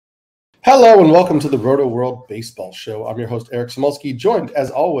Hello and welcome to the Rotoworld Baseball Show. I'm your host, Eric Samulski, joined as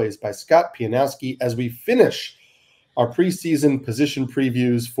always by Scott Pianowski as we finish our preseason position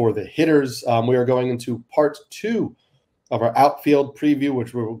previews for the hitters. We are going into part 2 of our outfield preview,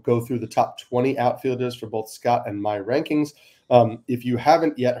 which will go through the top 20 outfielders for both Scott and my rankings. If you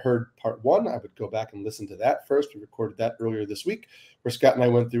haven't yet heard part 1, I would go back and listen to that first. We recorded that earlier this week, where Scott and I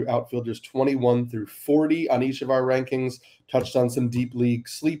went through outfielders 21 through 40 on each of our rankings, touched on some deep league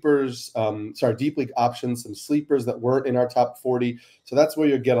sleepers, deep league options, some sleepers that weren't in our top 40. So that's where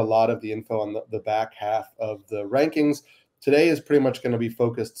you'll get a lot of the info on the back half of the rankings. Today is pretty much going to be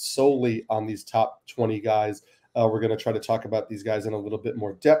focused solely on these top 20 guys. We're going to try to talk about these guys in a little bit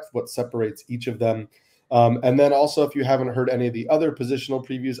more depth, what separates each of them. And then also, if you haven't heard any of the other positional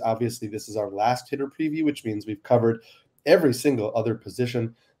previews, obviously this is our last hitter preview, which means we've covered every single other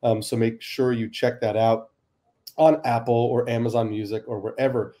position. So make sure you check that out on Apple or Amazon Music or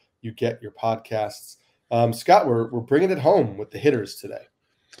wherever you get your podcasts. Scott, we're bringing it home with the hitters today.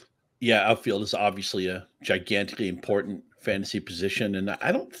 Yeah, outfield is obviously a gigantically important fantasy position. And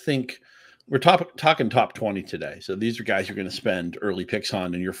I don't think we're talking top 20 today. So these are guys you're going to spend early picks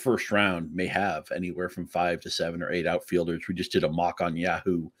on, and your first round may have anywhere from 5 to 7 or 8 outfielders. We just did a mock on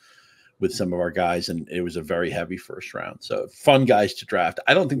Yahoo with some of our guys, and it was a very heavy first round. So fun guys to draft.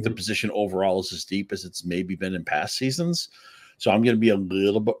 I don't think the position overall is as deep as it's maybe been in past seasons. So I'm going to be a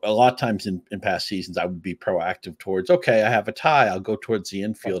lot of times in past seasons, I would be proactive towards, okay, I have a tie, I'll go towards the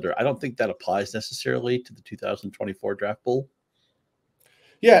infielder. I don't think that applies necessarily to the 2024 draft pool.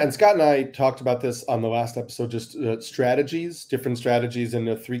 Yeah, and Scott and I talked about this on the last episode, just strategies, different strategies in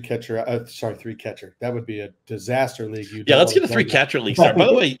a three catcher. That would be a disaster league. Let's get a 3-catcher league start. By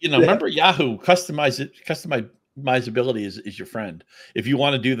the way, remember Yahoo, customizability is your friend. If you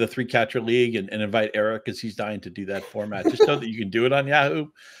want to do the 3-catcher league and invite Eric, because he's dying to do that format, just know that you can do it on Yahoo.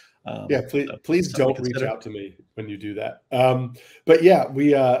 Please don't reach out to me when you do that. But yeah,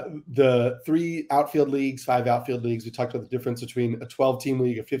 we the 3 outfield leagues, 5 outfield leagues. We talked about the difference between a 12-team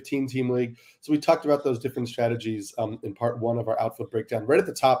league, a 15-team league. So we talked about those different strategies in part 1 of our outfield breakdown, right at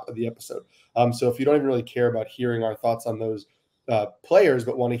the top of the episode. So if you don't even really care about hearing our thoughts on those players,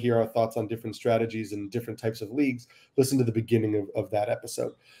 but want to hear our thoughts on different strategies and different types of leagues, listen to the beginning of that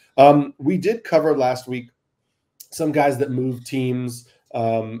episode. We did cover last week some guys that moved teams.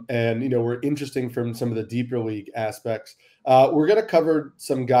 Were interesting from some of the deeper league aspects. We're going to cover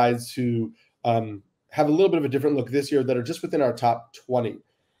some guys who have a little bit of a different look this year that are just within our top 20.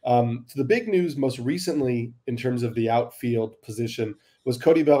 So the big news most recently in terms of the outfield position was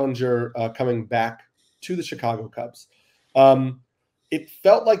Cody Bellinger coming back to the Chicago Cubs. It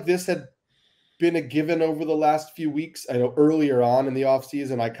felt like this had been a given over the last few weeks. I know earlier on in the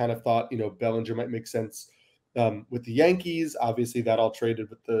offseason, I kind of thought, Bellinger might make sense with the Yankees. Obviously that all traded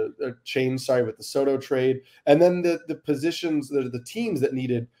with the Soto trade. And then the positions, the teams that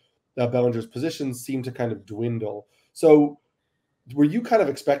needed Bellinger's positions seemed to kind of dwindle. So were you kind of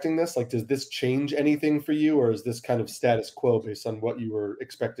expecting this? Like, does this change anything for you, or is this kind of status quo based on what you were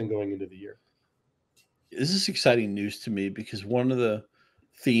expecting going into the year? This is exciting news to me because one of the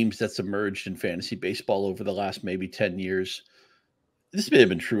themes that's emerged in fantasy baseball over the last maybe 10 years, this may have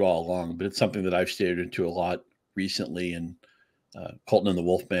been true all along, but it's something that I've stared into a lot recently. And Colton and the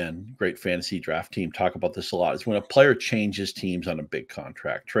Wolfman, great fantasy draft team, talk about this a lot. Is when a player changes teams on a big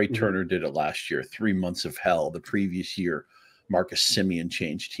contract. Trey Turner did it last year, 3 months of hell. The previous year, Marcus Semien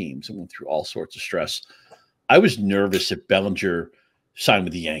changed teams and went through all sorts of stress. I was nervous if Bellinger signed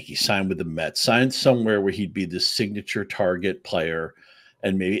with the Yankees, signed with the Mets, signed somewhere where he'd be the signature target player.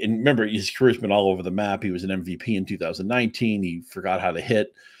 And remember, his career's been all over the map. He was an MVP in 2019. He forgot how to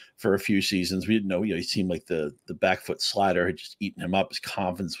hit for a few seasons. We didn't know, he seemed like the back foot slider had just eaten him up. His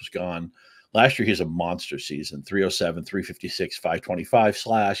confidence was gone. Last year, he has a monster season, 307, 356, 525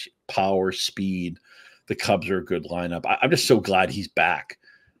 slash, power, speed. The Cubs are a good lineup. I'm just so glad he's back,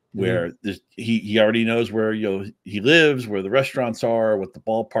 where he already knows where he lives, where the restaurants are, what the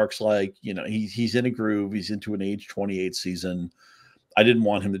ballpark's like. He's in a groove. He's into an age 28 season. I didn't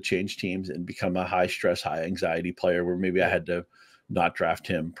want him to change teams and become a high stress, high anxiety player where maybe I had to not draft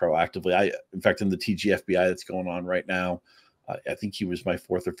him proactively. In fact, in the TGFBI that's going on right now, I think he was my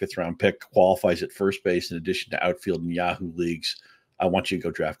 4th or 5th round pick, qualifies at first base in addition to outfield and Yahoo leagues. I want you to go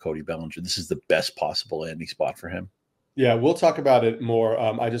draft Cody Bellinger. This is the best possible landing spot for him. Yeah, we'll talk about it more.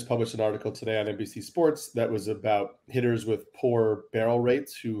 I just published an article today on NBC Sports that was about hitters with poor barrel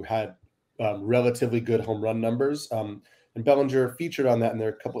rates who had relatively good home run numbers. And Bellinger featured on that, and there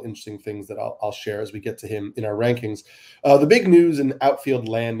are a couple interesting things that I'll share as we get to him in our rankings. The big news in outfield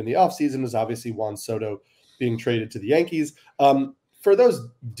land in the offseason is obviously Juan Soto being traded to the Yankees. for those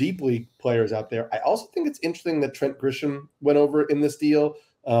deep league players out there, I also think it's interesting that Trent Grisham went over in this deal.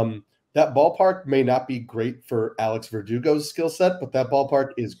 That ballpark may not be great for Alex Verdugo's skill set, but that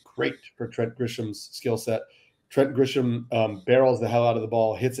ballpark is great for Trent Grisham's skill set. Trent Grisham barrels the hell out of the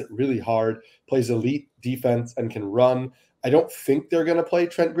ball, hits it really hard, plays elite defense, and can run. I don't think they're going to play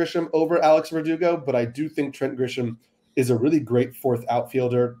Trent Grisham over Alex Verdugo, but I do think Trent Grisham is a really great fourth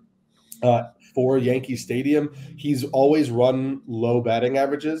outfielder for Yankee Stadium. He's always run low batting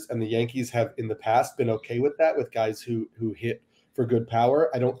averages, and the Yankees have in the past been okay with that, with guys who hit for good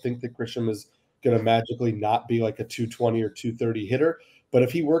power. I don't think that Grisham is going to magically not be like a 220 or 230 hitter, but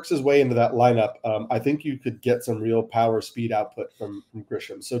if he works his way into that lineup, I think you could get some real power speed output from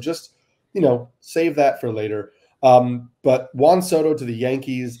Grisham. So just, save that for later. But Juan Soto to the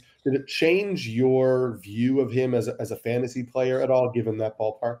Yankees, did it change your view of him as a fantasy player at all, given that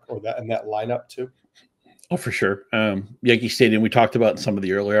ballpark and that lineup too? Oh, for sure. Yankee Stadium, we talked about in some of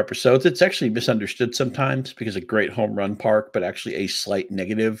the earlier episodes. It's actually misunderstood sometimes because a great home run park, but actually a slight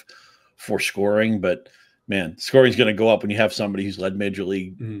negative for scoring. But man, scoring is going to go up when you have somebody who's led Major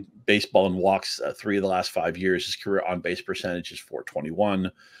League Baseball in walks 3 of the last 5 years. His career on base percentage is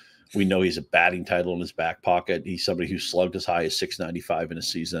 .421. We know he's a batting title in his back pocket. He's somebody who slugged as high as .695 in a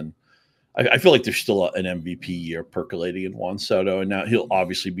season. I feel like there's still an MVP year percolating in Juan Soto, and now he'll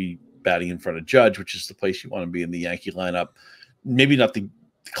obviously be batting in front of Judge, which is the place you want to be in the Yankee lineup. Maybe not the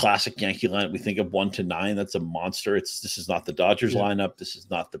classic Yankee lineup we think of 1 to 9. That's a monster. This is not the Dodgers lineup. This is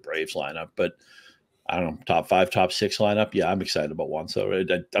not the Braves lineup. But I don't know, top 5, top 6 lineup. Yeah, I'm excited about Juan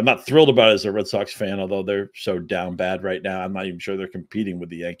Soto. I'm not thrilled about it as a Red Sox fan, although they're so down bad right now. I'm not even sure they're competing with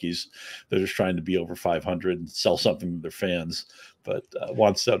the Yankees. They're just trying to be over 500 and sell something to their fans. But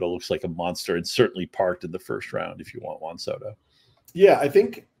Juan Soto looks like a monster and certainly parked in the first round if you want Juan Soto. Yeah, I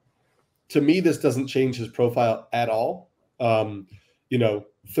think to me, this doesn't change his profile at all.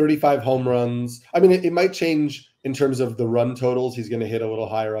 35 home runs. I mean, it might change in terms of the run totals. He's going to hit a little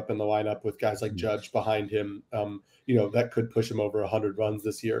higher up in the lineup with guys like Judge behind him. That could push him over 100 runs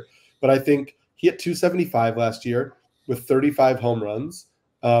this year. But I think he hit 275 last year with 35 home runs.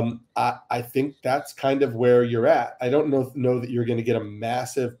 I think that's kind of where you're at. I don't know that you're going to get a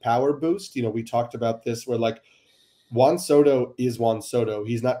massive power boost. We talked about this where Juan Soto is Juan Soto.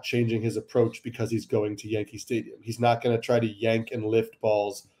 He's not changing his approach because he's going to Yankee Stadium. He's not going to try to yank and lift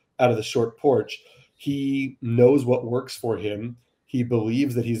balls out of the short porch. He knows what works for him. He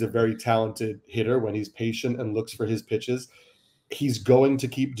believes that he's a very talented hitter when he's patient and looks for his pitches. He's going to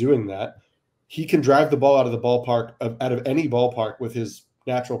keep doing that. He can drive the ball out of the ballpark, out of any ballpark with his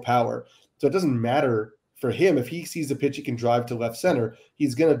natural power. So it doesn't matter for him. If he sees a pitch he can drive to left center,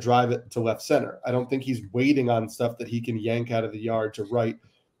 he's going to drive it to left center. I don't think he's waiting on stuff that he can yank out of the yard to right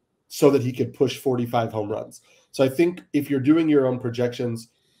so that he could push 45 home runs. So I think if you're doing your own projections,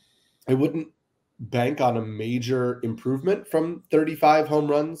 I wouldn't bank on a major improvement from 35 home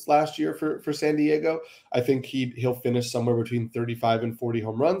runs last year for San Diego. I think he'll finish somewhere between 35 and 40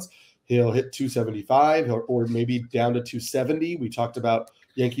 home runs. He'll hit 275 or maybe down to 270. We talked about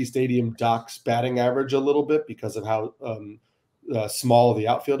Yankee Stadium docks batting average a little bit because of how small the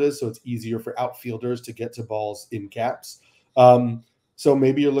outfield is. So it's easier for outfielders to get to balls in gaps. So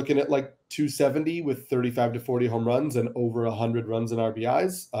maybe you're looking at 270 with 35 to 40 home runs and over 100 runs and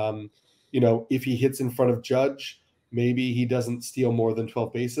RBIs. If he hits in front of Judge, maybe he doesn't steal more than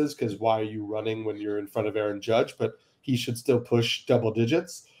 12 bases because why are you running when you're in front of Aaron Judge? But he should still push double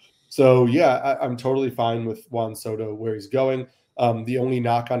digits. So, yeah, I'm totally fine with Juan Soto where he's going. The only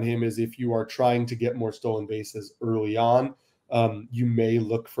knock on him is if you are trying to get more stolen bases early on, you may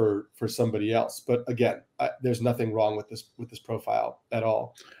look for somebody else. But again, there's nothing wrong with this profile at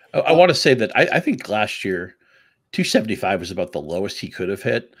all. I want to say that I think last year 275 was about the lowest he could have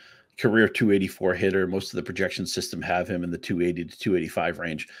hit. Career 284 hitter. Most of the projection system have him in the 280 to 285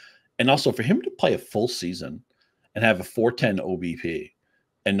 range. And also for him to play a full season and have a 410 OBP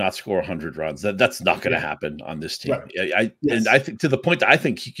and not score 100 runs, that's not going to happen on this team. Right. And I think to the point that I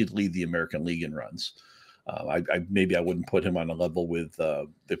think he could lead the American League in runs. Maybe I wouldn't put him on a level with the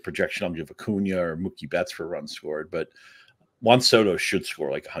projection I'll give Acuna or Mookie Betts for runs scored, but Juan Soto should score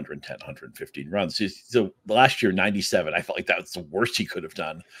 110, 115 runs. So last year, 97, I felt like that was the worst he could have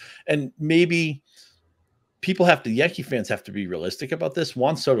done. And maybe Yankee fans have to be realistic about this.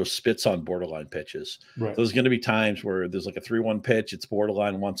 Juan Soto spits on borderline pitches. Right. There's going to be times where there's a 3-1 pitch, it's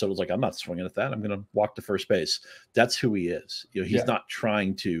borderline, and Juan Soto's I'm not swinging at that. I'm going to walk to first base. That's who he is. He's not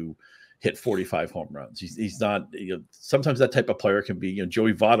trying to hit 45 home runs. He's not, sometimes that type of player can be,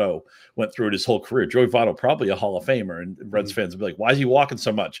 Joey Votto went through it his whole career. Joey Votto, probably a Hall of Famer, and Reds fans will be why is he walking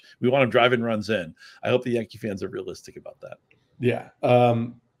so much? We want him driving runs in. I hope the Yankee fans are realistic about that. Yeah.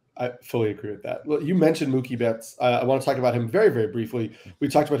 I fully agree with that. Well, you mentioned Mookie Betts. I want to talk about him very, very briefly. We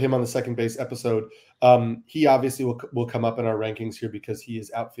talked about him on the second base episode. He obviously will come up in our rankings here because he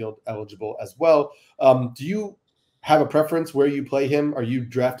is outfield eligible as well. Do you have a preference where you play him? Are you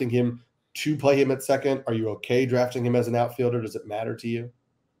drafting him to play him at second? Are you okay drafting him as an outfielder? Does it matter to you?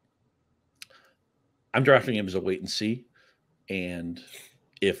 I'm drafting him as a wait and see. And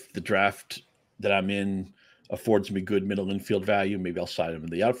if the draft that I'm in affords me good middle infield value, maybe I'll slide him in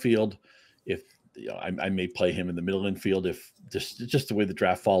the outfield. If I may play him in the middle infield if just the way the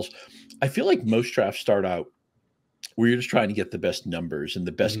draft falls. I feel like most drafts start out where you're just trying to get the best numbers and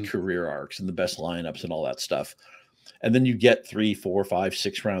the best career arcs and the best lineups and all that stuff. And then you get 3, 4, 5,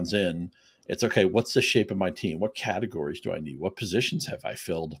 6 rounds in. It's okay. What's the shape of my team? What categories do I need? What positions have I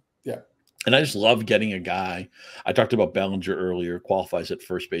filled? Yeah. And I just love getting a guy. I talked about Bellinger earlier, qualifies at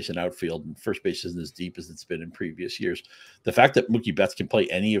first base and outfield, and first base isn't as deep as it's been in previous years. The fact that Mookie Betts can play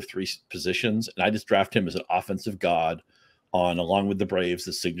any of 3 positions, and I just draft him as an offensive god along with the Braves,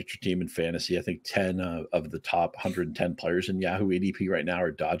 the signature team in fantasy. I think 10 of the top 110 players in Yahoo ADP right now are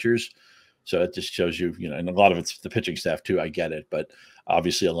Dodgers. So that just shows you, and a lot of it's the pitching staff too. I get it, but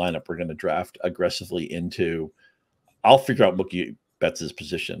obviously a lineup we're going to draft aggressively into. I'll figure out Mookie Betts'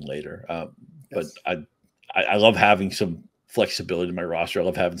 position later. But I love having some flexibility in my roster. I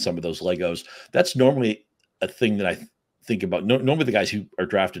love having some of those Legos. That's normally a thing that I think about. Normally the guys who are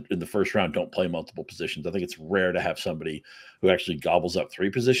drafted in the first round don't play multiple positions. I think it's rare to have somebody who actually gobbles up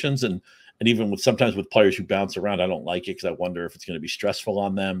 3 positions. And even sometimes with players who bounce around, I don't like it because I wonder if it's going to be stressful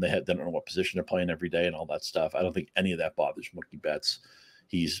on them. They don't know what position they're playing every day and all that stuff. I don't think any of that bothers Mookie Betts.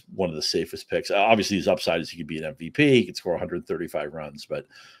 He's one of the safest picks. Obviously, his upside is he could be an MVP. He could score 135 runs, but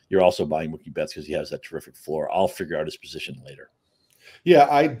you're also buying Mookie Betts because he has that terrific floor. I'll figure out his position later. Yeah,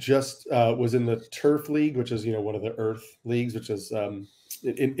 I just was in the Turf League, which is one of the Earth leagues, which is in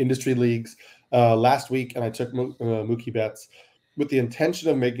industry leagues last week, and I took Mookie Betts with the intention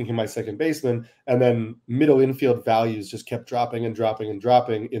of making him my second baseman, and then middle infield values just kept dropping and dropping and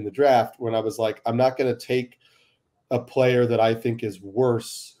dropping in the draft. When I was like, I'm not going to take a player that I think is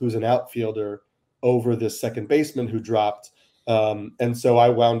worse, who's an outfielder, over this second baseman who dropped. And so I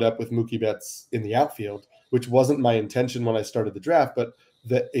wound up with Mookie Betts in the outfield, which wasn't my intention when I started the draft, but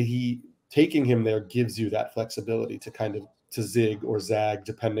taking him there gives you that flexibility to kind of to zig or zag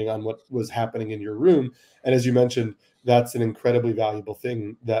depending on what was happening in your room. And as you mentioned, that's an incredibly valuable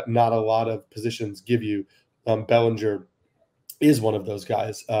thing that not a lot of positions give you. Bellinger is one of those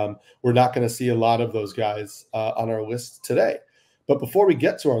guys. We're not going to see a lot of those guys on our list today. But before we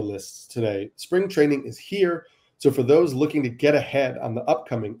get to our lists today, spring training is here. So for those looking to get ahead on the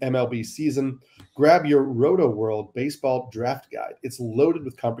upcoming MLB season, grab your Rotoworld Baseball Draft Guide. It's loaded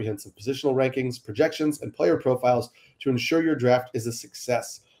with comprehensive positional rankings, projections, and player profiles to ensure your draft is a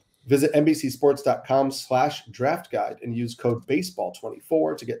success. Visit NBCSports.com/draft guide and use code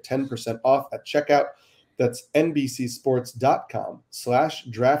BASEBALL24 to get 10% off at checkout. That's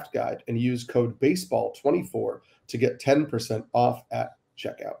NBCSports.com/draft guide and use code BASEBALL24 to get 10% off at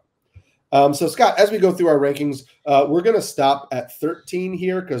checkout. So Scott, as we go through our rankings, we're going to stop at 13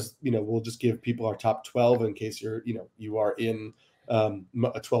 here because, we'll just give people our top 12 in case you are in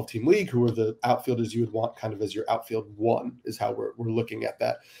a 12-team league. Who are the outfielders you would want kind of as your outfield one is how we're looking at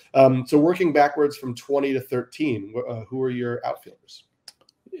that. So working backwards from 20 to 13, who are your outfielders?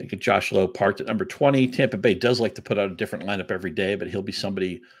 I get Josh Lowe parked at number 20. Tampa Bay does like to put out a different lineup every day, but he'll be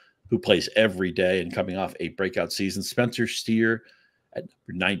somebody who plays every day and coming off a breakout season. Spencer Steer at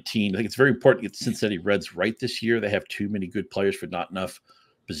number 19. I think it's very important to get the Cincinnati Reds right this year. They have too many good players for not enough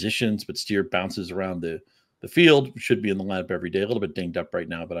positions, but Steer bounces around the field, should be in the lineup every day. A little bit dinged up right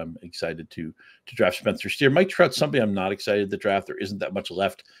now, but I'm excited to draft Spencer Steer. Mike Trout, somebody I'm not excited to draft. There isn't that much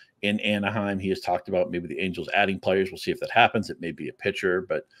left in Anaheim. He has talked about maybe the Angels adding players. We'll see if that happens. It may be a pitcher,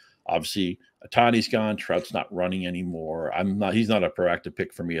 but obviously Ohtani's gone. Trout's not running anymore. He's not a proactive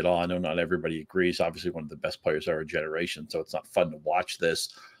pick for me at all. I know not everybody agrees. Obviously one of the best players of our generation, so it's not fun to watch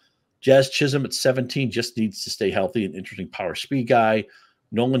this. Jazz Chisholm at 17 just needs to stay healthy. An interesting power speed guy.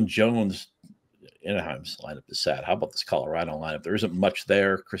 Nolan Jones, Anaheim's lineup is sad. How about this Colorado lineup? There isn't much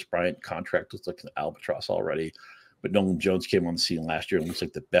there. Chris Bryant contract looks like an albatross already. But Nolan Jones came on the scene last year and looks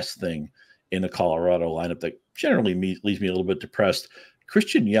like the best thing in a Colorado lineup that generally leaves me a little bit depressed.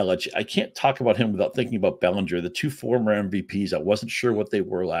 Christian Yelich, I can't talk about him without thinking about Bellinger, the 2 former MVPs. I wasn't sure what they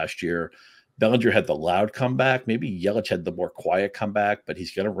were last year. Bellinger had the loud comeback. Maybe Yelich had the more quiet comeback, but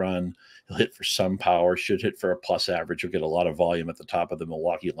he's going to run. He'll hit for some power, should hit for a plus average. He'll get a lot of volume at the top of the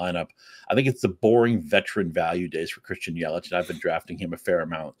Milwaukee lineup. I think it's the boring veteran value days for Christian Yelich, and I've been drafting him a fair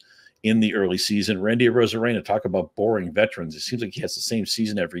amount in the early season. Randy Arozarena, talk about boring veterans. It seems like he has the same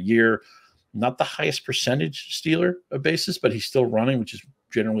season every year. Not the highest percentage stealer of bases, but he's still running, which is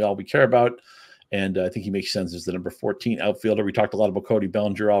generally all we care about. And I think he makes sense as the number 14 outfielder. We talked a lot about Cody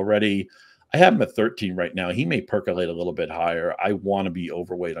Bellinger already. I have him at 13 right now. He may percolate a little bit higher. I want to be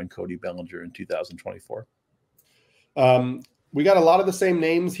overweight on Cody Bellinger in 2024. We got a lot of the same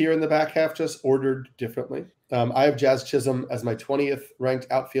names here in the back half, just ordered differently. I have Jazz Chisholm as my 20th ranked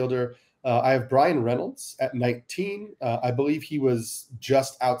outfielder. I have Bryan Reynolds at 19. I believe he was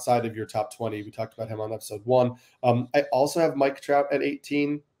just outside of your top 20. We talked about him on episode 1. I also have Mike Trout at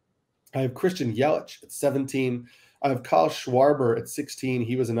 18. I have Christian Yelich at 17. I have Kyle Schwarber at 16.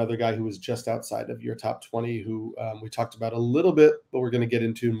 He was another guy who was just outside of your top 20, who we talked about a little bit, but we're going to get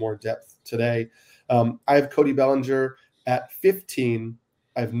into more depth today. I have Cody Bellinger at 15.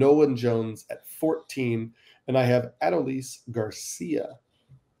 I have Nolan Jones at 14. And I have Adolis Garcia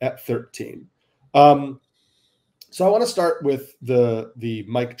at 13. So I want to start with the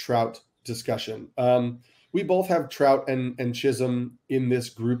Mike Trout discussion. We both have Trout and Chisholm in this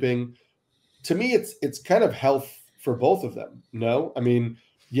grouping. To me, it's kind of health for both of them. No, I mean,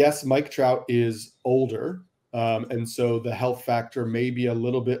 yes, Mike Trout is older, and so the health factor may be a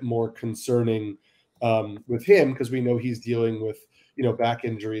little bit more concerning with him, because we know he's dealing with back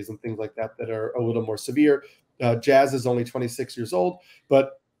injuries and things like that are a little more severe. Jazz is only 26 years old,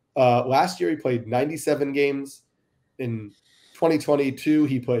 but last year he played 97 games. In 2022,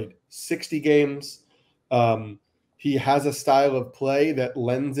 he played 60 games. He has a style of play that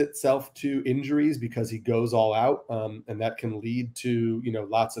lends itself to injuries because he goes all out, and that can lead to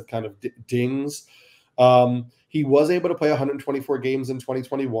lots of kind of dings. He was able to play 124 games in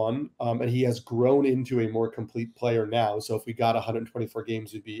 2021, and he has grown into a more complete player now. So if we got 124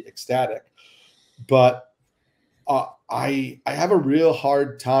 games, we'd be ecstatic. But I have a real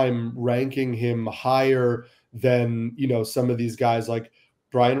hard time ranking him higher than some of these guys like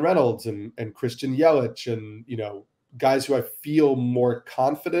Bryan Reynolds and Christian Yelich and guys who I feel more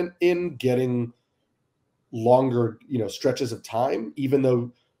confident in getting longer stretches of time, even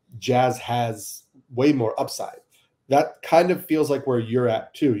though Jazz has way more upside. That kind of feels like where you're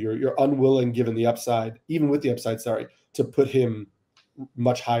at too. You're unwilling, given the upside, even with the upside, to put him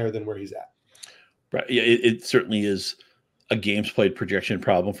much higher than where he's at. Right. Yeah, it certainly is a games played projection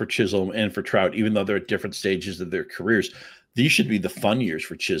problem for Chisholm and for Trout, even though they're at different stages of their careers. These should be the fun years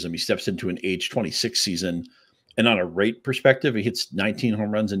for Chisholm. He steps into an age 26 season, and on a rate perspective, he hits 19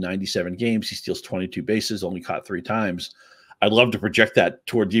 home runs in 97 games. He steals 22 bases, only caught 3 times. I'd love to project that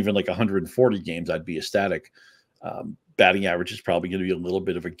towards even like 140 games. I'd be ecstatic. Batting average is probably going to be a little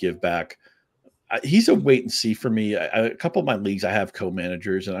bit of a give back. He's a wait and see for me. A couple of my leagues, I have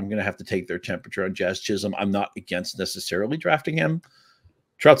co-managers, and I'm going to have to take their temperature on Jazz Chisholm. I'm not against necessarily drafting him.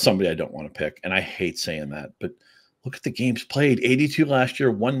 Trout's somebody I don't want to pick, and I hate saying that. But look at the games played. 82 last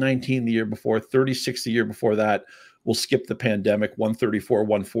year, 119 the year before, 36 the year before that. We'll skip the pandemic, 134,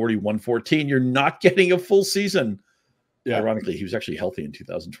 140, 114. You're not getting a full season. Yeah. Ironically, he was actually healthy in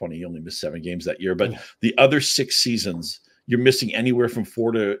 2020. He only missed 7 games that year. But the other 6 seasons, you're missing anywhere from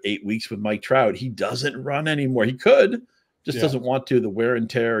 4 to 8 weeks with Mike Trout. He doesn't run anymore. He could, just doesn't want to. The wear and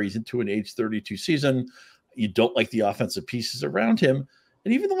tear. He's into an age 32 season. You don't like the offensive pieces around him.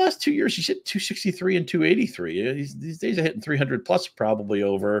 And even the last 2 years, he's hit 263 and 283. These days are hitting 300 plus, probably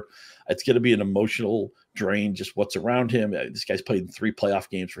over. It's going to be an emotional drain, just what's around him. This guy's played in 3 playoff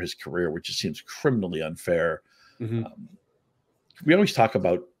games for his career, which just seems criminally unfair. Mm-hmm. We always talk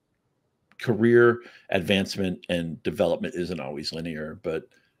about career advancement and development isn't always linear, but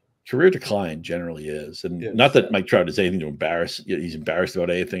career decline generally is. And not that Mike Trout is anything to embarrass. He's embarrassed about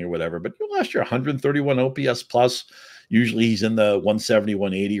anything or whatever, but last year, 131 OPS plus. Usually he's in the 170,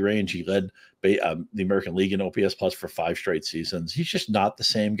 180 range. He led the American League in OPS plus for 5 straight seasons. He's just not the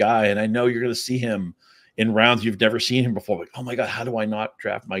same guy. And I know you're going to see him in rounds you've never seen him before. Like, oh my God, how do I not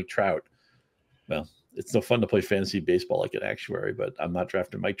draft Mike Trout? Well, it's no fun to play fantasy baseball like an actuary, but I'm not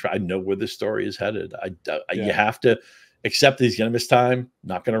drafting Mike Trout. I know where this story is headed. You have to accept that he's going to miss time,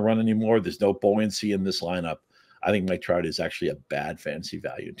 not going to run anymore. There's no buoyancy in this lineup. I think Mike Trout is actually a bad fantasy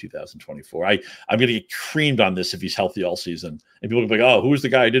value in 2024. I'm going to get creamed on this if he's healthy all season. And people will be like, oh, who's the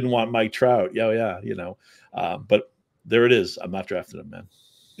guy who didn't want Mike Trout? Yeah, but there it is. I'm not drafting him, man.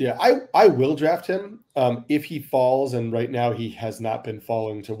 Yeah, I will draft him if he falls, and right now he has not been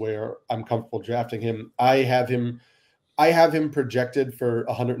falling to where I'm comfortable drafting him. I have him projected for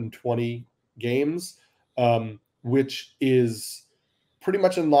 120 games, which is pretty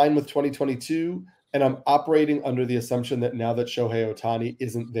much in line with 2022. And I'm operating under the assumption that now that Shohei Ohtani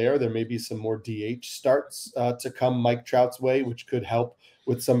isn't there, there may be some more DH starts to come Mike Trout's way, which could help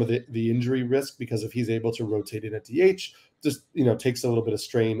with some of the injury risk, because if he's able to rotate in at DH, just takes a little bit of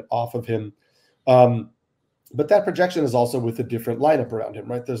strain off of him. But that projection is also with a different lineup around him,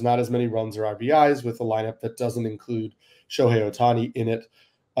 right? There's not as many runs or RBIs with a lineup that doesn't include Shohei Ohtani in it.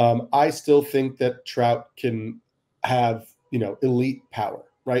 I still think that Trout can have, elite power,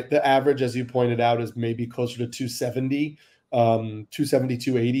 right? The average, as you pointed out, is maybe closer to 270, 270,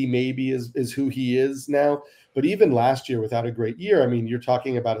 280 maybe is who he is now. But even last year, without a great year, I mean, you're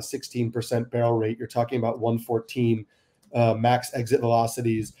talking about a 16% barrel rate. You're talking about 114 max exit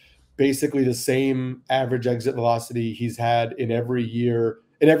velocities, basically the same average exit velocity he's had in every year,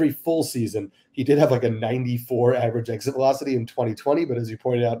 in every full season. He did have like a 94 average exit velocity in 2020, but as you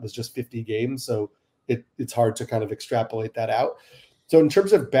pointed out, it was just 50 games. So it's hard to kind of extrapolate that out. So in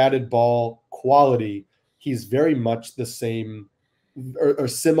terms of batted ball quality, he's very much the same or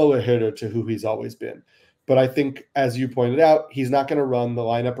similar hitter to who he's always been. But I think, as you pointed out, he's not going to run. The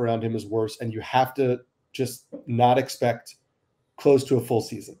lineup around him is worse, and you have to just not expect close to a full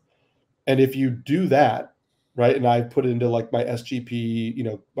season. And if you do that, right, and I put it into like my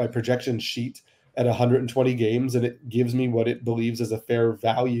SGP, my projection sheet at 120 games, and it gives me what it believes is a fair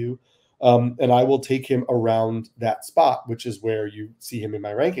value, and I will take him around that spot, which is where you see him in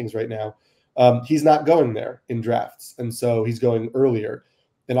my rankings right now. He's not going there in drafts, and so he's going earlier,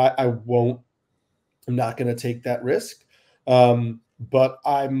 and I'm not going to take that risk. But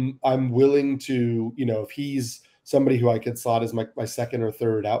I'm willing to, if he's somebody who I could slot as my second or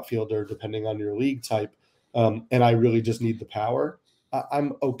third outfielder, depending on your league type, and I really just need the power,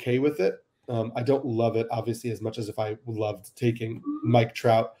 I'm okay with it. I don't love it, obviously, as much as if I loved taking Mike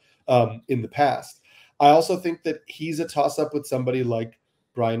Trout in the past. I also think that he's a toss-up with somebody like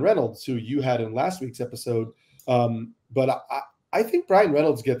Bryan Reynolds, who you had in last week's episode. But I think Bryan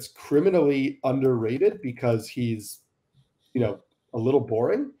Reynolds gets criminally underrated because he's, a little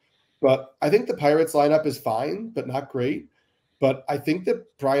boring. But I think the Pirates lineup is fine, but not great. But I think that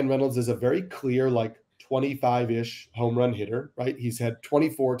Bryan Reynolds is a very clear, 25-ish home run hitter, right? He's had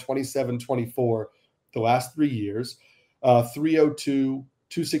 24, 27, 24 the last 3 years, 302,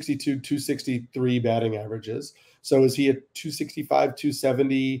 262, 263 batting averages. So is he a 265,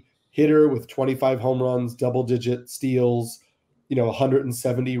 270 hitter with 25 home runs, double-digit steals,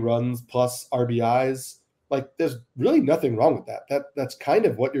 170 runs plus RBIs? There's really nothing wrong with that. That's kind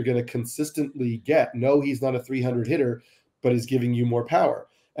of what you're going to consistently get. No, he's not a 300 hitter, but he's giving you more power.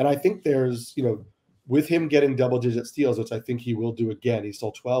 And I think there's, with him getting double-digit steals, which I think he will do again, he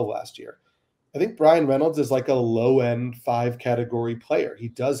stole 12 last year. I think Bryan Reynolds is like a low-end 5-category player. He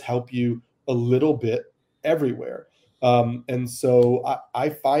does help you a little bit everywhere. And so I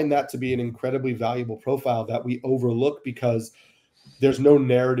find that to be an incredibly valuable profile that we overlook because there's no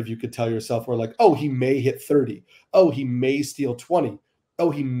narrative you could tell yourself where oh, he may hit 30. Oh, he may steal 20. Oh,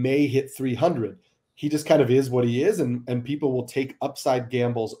 he may hit 300. He just kind of is what he is, and people will take upside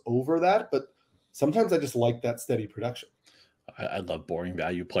gambles over that. But sometimes I just like that steady production. I love boring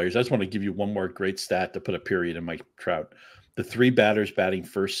value players. I just want to give you one more great stat to put a period in Mike Trout. The 3 batters batting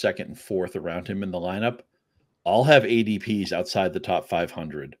first, second, and fourth around him in the lineup all have ADPs outside the top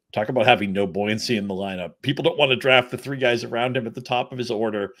 500. Talk about having no buoyancy in the lineup. People don't want to draft the 3 guys around him at the top of his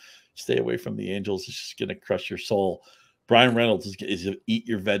order. Stay away from the Angels. It's just going to crush your soul. Bryan Reynolds is an eat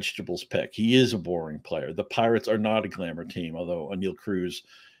your vegetables pick. He is a boring player. The Pirates are not a glamour team, although O'Neill Cruz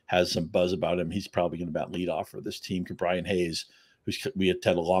has some buzz about him. He's probably going to bat leadoff for this team. Brian Hayes, we had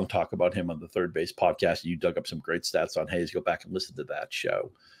a long talk about him on the Third Base podcast. You dug up some great stats on Hayes. Go back and listen to that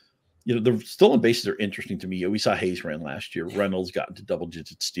show. The stolen bases are interesting to me. We saw Hayes ran last year. Reynolds got into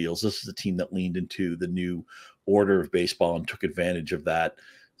double-digit steals. This is a team that leaned into the new order of baseball and took advantage of that.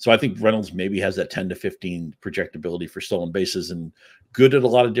 So I think Reynolds maybe has that 10 to 15 projectability for stolen bases and good at a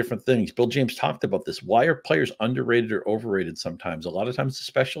lot of different things. Bill James talked about this. Why are players underrated or overrated sometimes? A lot of times the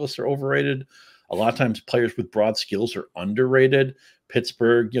specialists are overrated. A lot of times players with broad skills are underrated.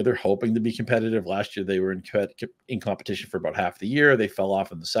 Pittsburgh, they're hoping to be competitive. Last year, they were in competition for about half the year. They fell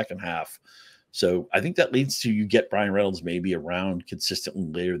off in the second half. So I think that leads to you get Bryan Reynolds maybe around consistently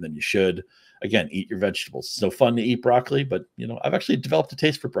later than you should. Again, eat your vegetables. It's no fun to eat broccoli, but, I've actually developed a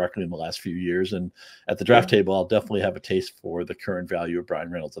taste for broccoli in the last few years. And at the draft table, I'll definitely have a taste for the current value of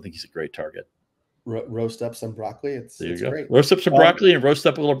Bryan Reynolds. I think he's a great target. Roast up some broccoli. It's great. Roast up some broccoli and roast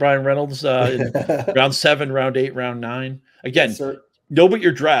up a little Bryan Reynolds in round 7, round 8, round 9. Again, nobody at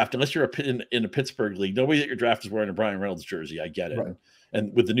your draft, unless you're in a Pittsburgh league, nobody at your draft is wearing a Bryan Reynolds jersey. I get it. Right.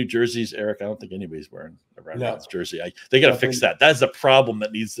 And with the new jerseys, Eric, I don't think anybody's wearing a Reynolds jersey. They got to fix that. That's a problem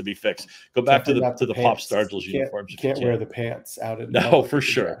that needs to be fixed. Go back to the Pop Stargles uniforms. You can't wear the pants out in no, for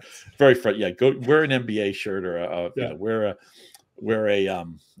sure. Very front. Yeah, go wear an NBA shirt or wear a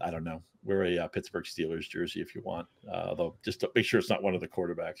I don't know. Wear a Pittsburgh Steelers jersey if you want, although just make sure it's not one of the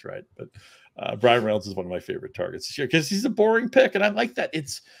quarterbacks, right? But Bryan Reynolds is one of my favorite targets this year because he's a boring pick, and I like that.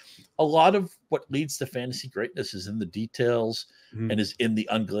 It's a lot of what leads to fantasy greatness is in the details and is in the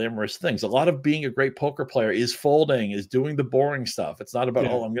unglamorous things. A lot of being a great poker player is folding, is doing the boring stuff. It's not about,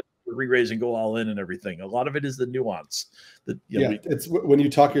 I'm going to re-raise and go all in and everything. A lot of it is the nuance. It's when you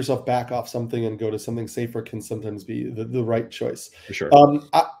talk yourself back off something and go to something safer can sometimes be the right choice. For sure.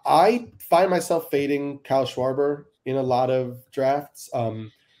 I find myself fading Kyle Schwarber in a lot of drafts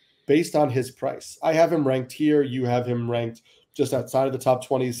based on his price. I have him ranked here. You have him ranked just outside of the top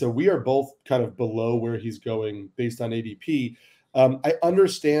 20. So we are both kind of below where he's going based on ADP. I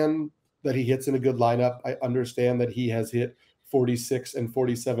understand that he hits in a good lineup. I understand that he has hit 46 and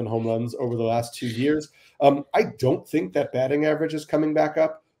 47 home runs over the last 2 years. I don't think that batting average is coming back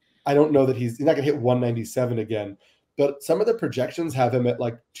up. I don't know that he's not going to hit 197 again, but some of the projections have him at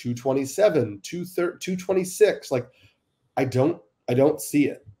like 227, 226. Like I don't see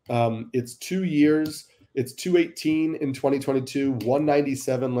it. It's 2 years. It's 218 in 2022,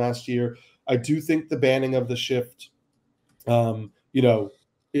 197 last year. I do think the banning of the shift,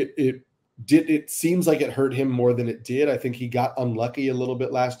 it seems like it hurt him more than it did. I think he got unlucky a little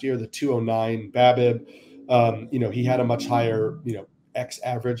bit last year. The 209 BABIP, he had a much higher, X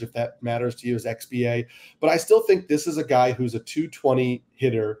average, if that matters to you, as XBA. But I still think this is a guy who's a 220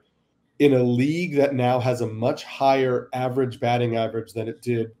 hitter in a league that now has a much higher average batting average than it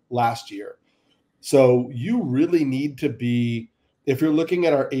did last year. So you really need to be, if you're looking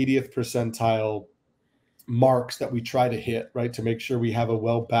at our 80th percentile marks that we try to hit, right, to make sure we have a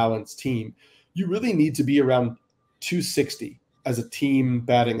well-balanced team, you really need to be around 260 as a team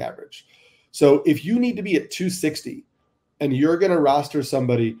batting average. So if you need to be at 260 and you're going to roster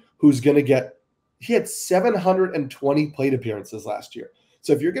somebody who's going to he had 720 plate appearances last year.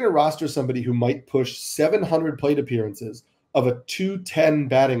 So if you're going to roster somebody who might push 700 plate appearances of a 210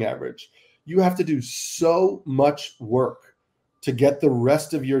 batting average, you have to do so much work to get the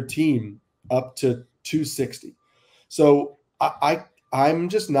rest of your team up to 260. So I'm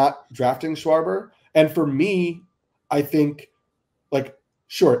just not drafting Schwarber. And for me, I think, like,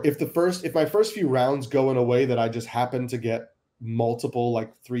 sure, if my first few rounds go in a way that I just happen to get multiple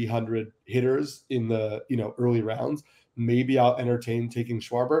like 300 hitters in the early rounds, maybe I'll entertain taking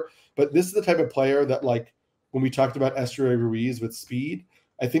Schwarber. But this is the type of player that, like, when we talked about Estuary Ruiz with speed,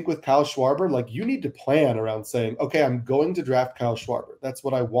 I think with Kyle Schwarber, like, you need to plan around saying, okay, I'm going to draft Kyle Schwarber. That's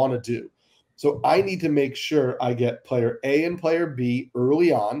what I want to do. So I need to make sure I get player A and player B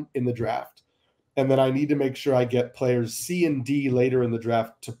early on in the draft. And then I need to make sure I get players C and D later in the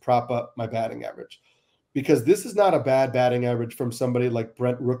draft to prop up my batting average. Because this is not a bad batting average from somebody like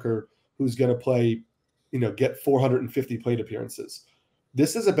Brent Rooker, who's going to play, get 450 plate appearances.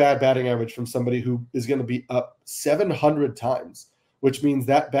 This is a bad batting average from somebody who is going to be up 700 times, which means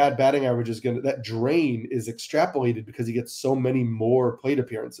that bad batting average that drain is extrapolated because he gets so many more plate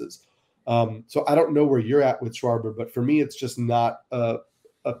appearances. So I don't know where you're at with Schwarber, but for me, it's just not a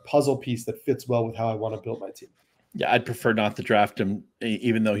puzzle piece that fits well with how I want to build my team. Yeah, I'd prefer not to draft him,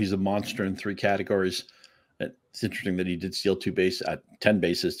 even though he's a monster in 3 categories. It's interesting that he did steal 10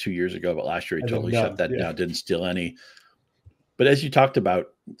 bases 2 years ago, but last year he totally shut that down, didn't steal any. But as you talked about,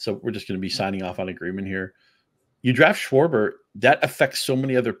 so we're just going to be signing off on agreement here. You draft Schwarber, that affects so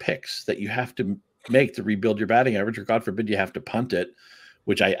many other picks that you have to make to rebuild your batting average, or God forbid you have to punt it,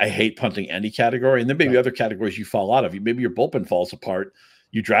 which I hate punting any category. And then maybe other categories you fall out of. Maybe your bullpen falls apart.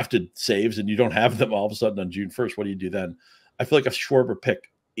 You drafted saves and you don't have them all of a sudden on June 1st. What do you do then? I feel like a Schwarber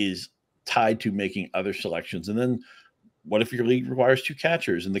pick is tied to making other selections. And then what if your league requires 2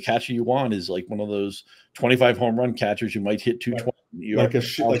 catchers and the catcher you want is like one of those 25 home run catchers who might hit 220? Like a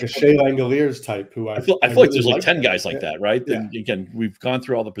Shea Langoliers type who I feel like really there's like 10 guys like that, right? Yeah. And again, we've gone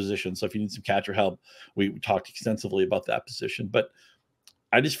through all the positions. So if you need some catcher help, we talked extensively about that position. But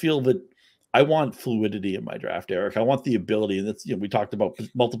I just feel that I want fluidity in my draft, Eric. I want the ability, and that's, we talked about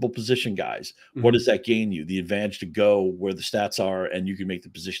multiple position guys. Mm-hmm. What does that gain you? The advantage to go where the stats are and you can make the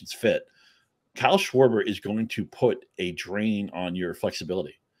positions fit. Kyle Schwarber is going to put a drain on your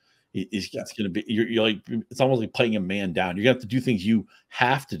flexibility. It's going to be, you're like, it's almost like playing a man down. You're going to have to do things you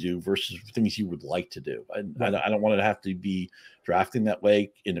have to do versus things you would like to do. I don't want to have to be drafting that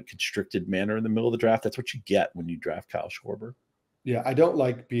way in a constricted manner in the middle of the draft. That's what you get when you draft Kyle Schwarber. Yeah, I don't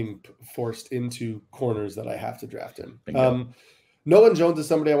like being forced into corners that I have to draft in. Nolan Jones is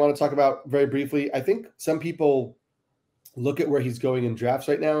somebody I want to talk about very briefly. I think some people look at where he's going in drafts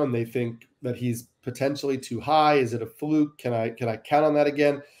right now and they think that he's potentially too high. Is it a fluke? Can I count on that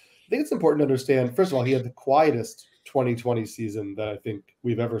again? I think it's important to understand, first of all, he had the quietest 2020 season that I think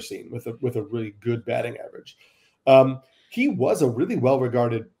we've ever seen with a really good batting average. He was a really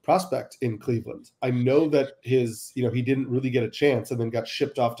well-regarded prospect in Cleveland. I know that he didn't really get a chance and then got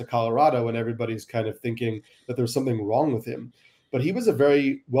shipped off to Colorado, and everybody's kind of thinking that there's something wrong with him. But he was a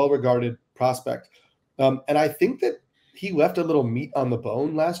very well-regarded prospect. And I think that he left a little meat on the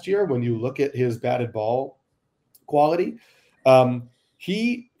bone last year when you look at his batted ball quality.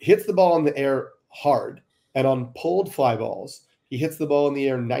 He hits the ball in the air hard, and on pulled fly balls, he hits the ball in the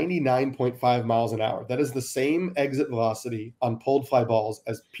air 99.5 miles an hour. That is the same exit velocity on pulled fly balls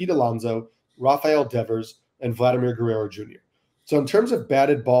as Pete Alonso, Rafael Devers, and Vladimir Guerrero Jr. So in terms of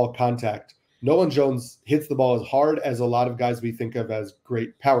batted ball contact, Nolan Jones hits the ball as hard as a lot of guys we think of as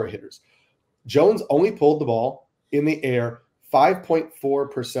great power hitters. Jones only pulled the ball in the air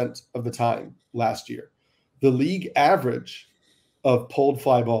 5.4% of the time last year. The league average of pulled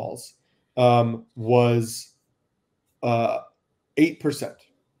fly balls was 8%.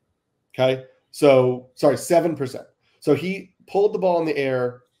 Okay. So, sorry, 7%. So he pulled the ball in the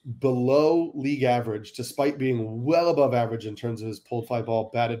air below league average, despite being well above average in terms of his pulled fly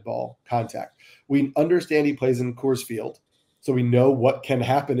ball, batted ball contact. We understand he plays in Coors Field, so we know what can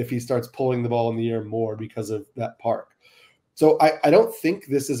happen if he starts pulling the ball in the air more because of that park. So I don't think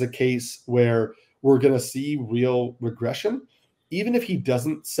this is a case where we're going to see real regression. Even if he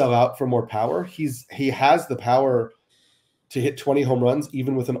doesn't sell out for more power, he has the power to hit 20 home runs,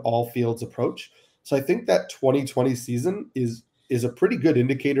 even with an all fields approach. So I think that 2020 season is a pretty good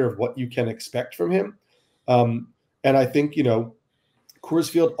indicator of what you can expect from him. And I think, Coors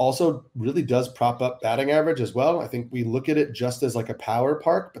Field also really does prop up batting average as well. I think we look at it just as like a power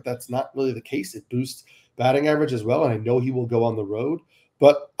park, but that's not really the case. It boosts batting average as well. And I know he will go on the road,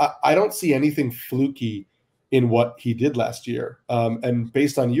 but I don't see anything fluky in what he did last year. And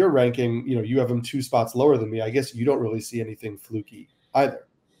based on your ranking, you have him 2 spots lower than me. I guess you don't really see anything fluky either.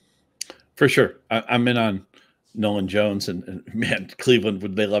 For sure. I'm in on Nolan Jones, and man, Cleveland,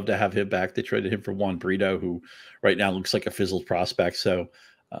 would they love to have him back? They traded him for Juan Brito, who right now looks like a fizzled prospect. So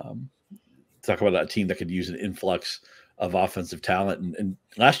talk about a team that could use an influx of offensive talent. And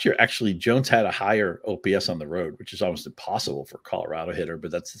last year, actually, Jones had a higher OPS on the road, which is almost impossible for a Colorado hitter,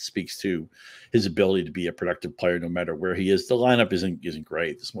 but that speaks to his ability to be a productive player no matter where he is. The lineup isn't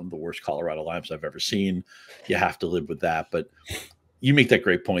great. It's one of the worst Colorado lineups I've ever seen. You have to live with that. But you make that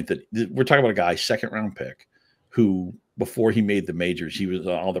great point that we're talking about a guy, 2nd-round pick, who before he made the majors, he was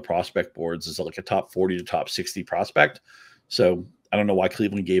on all the prospect boards as like a top 40 to top 60 prospect. So I don't know why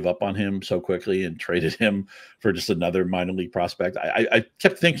Cleveland gave up on him so quickly and traded him for just another minor league prospect. I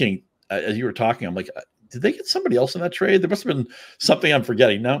kept thinking as you were talking, I'm like, did they get somebody else in that trade? There must have been something I'm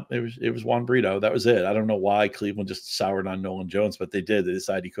forgetting. No, it was Juan Brito. That was it. I don't know why Cleveland just soured on Nolan Jones, but they did. They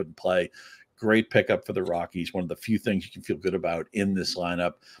decided he couldn't play. Great pickup for the Rockies. One of the few things you can feel good about in this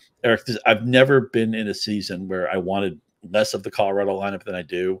lineup. Eric, I've never been in a season where I wanted less of the Colorado lineup than I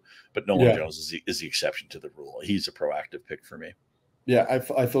do, but Nolan Jones is the exception to the rule. He's a proactive pick for me. Yeah,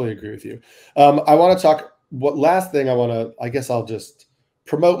 I fully agree with you. I want to talk. I guess I'll just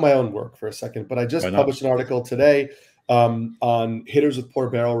promote my own work for a second, but I just published an article today on hitters with poor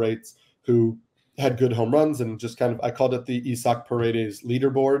barrel rates who had good home runs, and just I called it the Isaac Paredes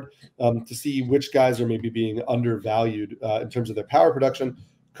leaderboard to see which guys are maybe being undervalued in terms of their power production.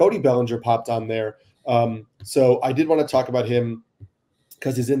 Cody Bellinger popped on there. So I did want to talk about him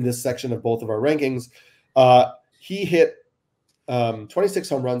because he's in this section of both of our rankings. He hit 26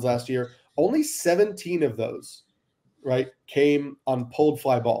 home runs last year. Only 17 of those, came on pulled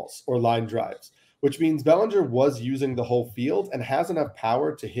fly balls or line drives, which means Bellinger was using the whole field and has enough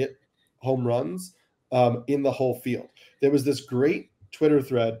power to hit home runs in the whole field. There was this great Twitter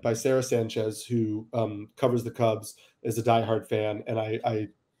thread by Sarah Sanchez, who covers the Cubs, is a diehard fan, and I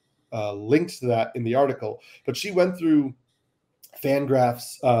linked to that in the article. But she went through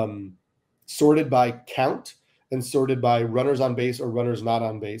FanGraphs sorted by count and sorted by runners on base or runners not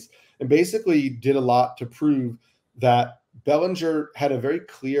on base, and basically did a lot to prove that Bellinger had a very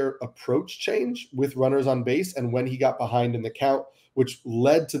clear approach change with runners on base and when he got behind in the count, which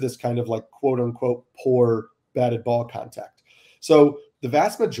led to this kind of quote unquote poor batted ball contact. So the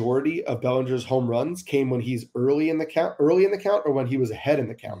vast majority of Bellinger's home runs came when he's early in the count or when he was ahead in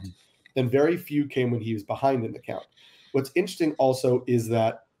the count. And very few came when he was behind in the count. What's interesting also is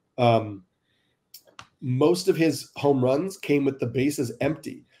that most of his home runs came with the bases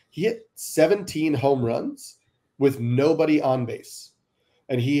empty. He hit 17 home runs with nobody on base.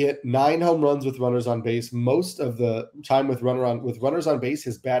 And he hit 9 home runs with runners on base. Most of the time with runners on base,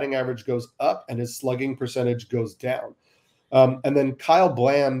 his batting average goes up and his slugging percentage goes down. And then Kyle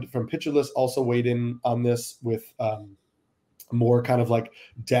Bland from Pitcher List also weighed in on this with more kind of like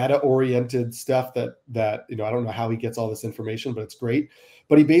data-oriented stuff that I don't know how he gets all this information, but it's great.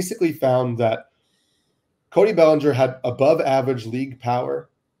 But he basically found that Cody Bellinger had above average league power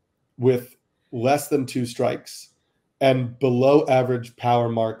with less than 2 strikes and below average power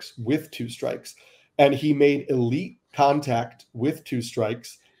marks with 2 strikes. And he made elite contact with 2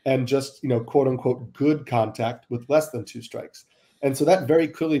 strikes and just, quote unquote, good contact with less than 2 strikes. And so that very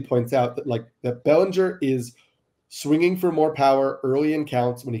clearly points out that Bellinger is swinging for more power early in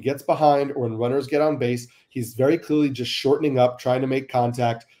counts. When he gets behind or when runners get on base, he's very clearly just shortening up, trying to make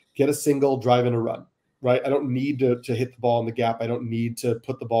contact, get a single, drive in a run, right? I don't need to hit the ball in the gap. I don't need to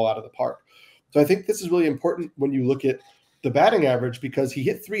put the ball out of the park. So I think this is really important when you look at the batting average, because he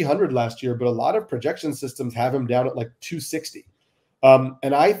hit 300 last year, but a lot of projection systems have him down at like 260.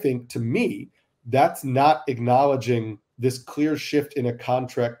 And I think, to me, that's not acknowledging this clear shift in a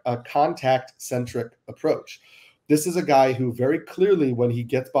contact-centric approach. This is a guy who very clearly, when he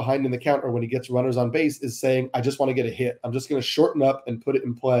gets behind in the count or when he gets runners on base, is saying, I just want to get a hit. I'm just going to shorten up and put it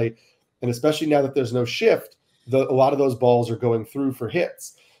in play. And especially now that there's no shift, a lot of those balls are going through for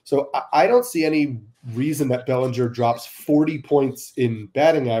hits. So I don't see any reason that Bellinger drops 40 points in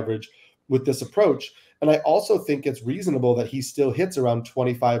batting average with this approach. And I also think it's reasonable that he still hits around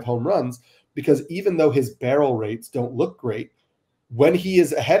 25 home runs, because even though his barrel rates don't look great, when he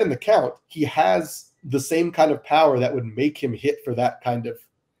is ahead in the count, he has the same kind of power that would make him hit for that kind of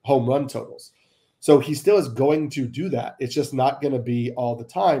home run totals. So he still is going to do that. It's just not going to be all the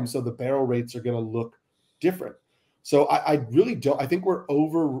time. So the barrel rates are going to look different. So I really don't. I think we're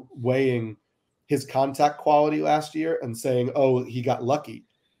overweighing his contact quality last year and saying, oh, he got lucky.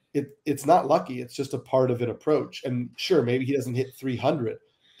 It's not lucky. It's just a part of an approach. And sure, maybe he doesn't hit 300,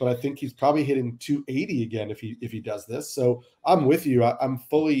 but I think he's probably hitting 280 again if he does this. So I'm with you. I'm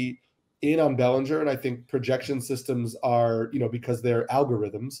fully in on Bellinger, and I think projection systems are, because they're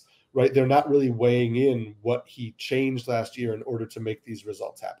algorithms, right? They're not really weighing in what he changed last year in order to make these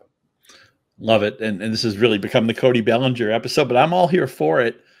results happen. Love it. And this has really become the Cody Bellinger episode, but I'm all here for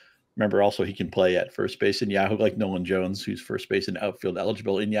it. Remember, also, he can play at first base in Yahoo, like Nolan Jones, who's first base and outfield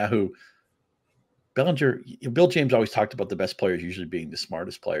eligible in Yahoo. Bellinger, Bill James always talked about the best players usually being the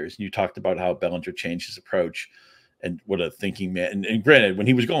smartest players. And you talked about how Bellinger changed his approach and what a thinking man. And granted, when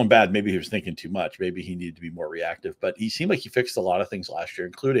he was going bad, maybe he was thinking too much. Maybe he needed to be more reactive. But he seemed like he fixed a lot of things last year,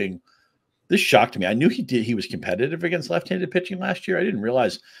 including – this shocked me. I knew he was competitive against left-handed pitching last year. I didn't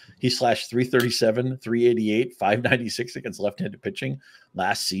realize he slashed 337, 388, 596 against left-handed pitching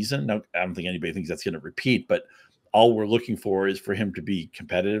last season. Now, I don't think anybody thinks that's going to repeat, but all we're looking for is for him to be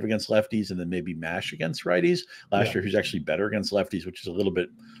competitive against lefties and then maybe mash against righties. Last year, he was actually better against lefties, which is a little bit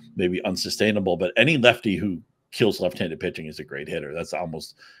maybe unsustainable. But any lefty who kills left-handed pitching is a great hitter. That's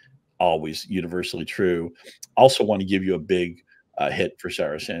almost always universally true. Also want to give you a big hit for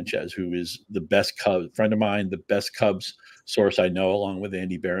Sarah Sanchez, who is the best Cubs friend of mine, the best Cubs source I know, along with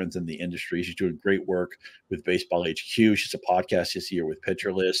Andy Behrens in the industry. She's doing great work with Baseball HQ. She's a podcast this year with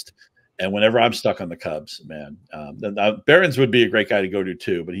Pitcher List. And whenever I'm stuck on the Cubs, man, Behrens would be a great guy to go to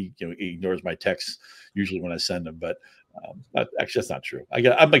too, but he ignores my texts usually when I send them. But actually, that's not true.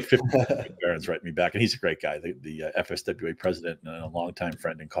 I'm like 50 Behrens writing me back, and he's a great guy, the FSWA president and a longtime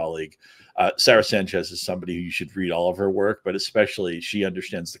friend and colleague. Sarah Sanchez is somebody who you should read all of her work, but especially she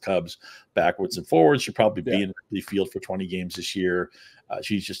understands the Cubs backwards and forwards. She'll probably be in the field for 20 games this year.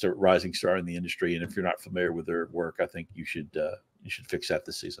 She's just a rising star in the industry, and if you're not familiar with her work, I think you should fix that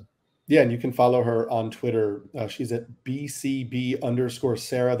this season. Yeah, and you can follow her on Twitter. She's at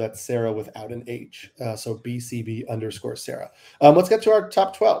BCB_Sarah. That's Sarah without an H. So BCB_Sarah. Let's get to our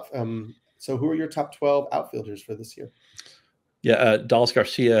top 12. So who are your top 12 outfielders for this year? Yeah, Adolis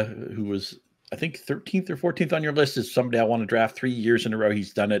Garcia, who was, I think, 13th or 14th on your list, is somebody I want to draft 3 years in a row.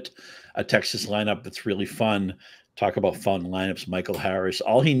 He's done it. A Texas lineup that's really fun. Talk about fun lineups. Michal Harris.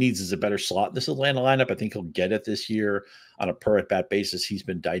 All he needs is a better slot. This Atlanta lineup, I think he'll get it this year on a per at bat basis. He's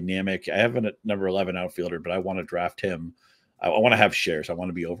been dynamic. I have him at number 11 outfielder, but I want to draft him. I want to have shares. I want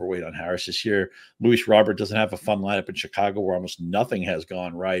to be overweight on Harris this year. Luis Robert doesn't have a fun lineup in Chicago where almost nothing has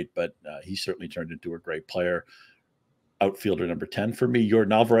gone right, but he certainly turned into a great player. Outfielder number 10 for me.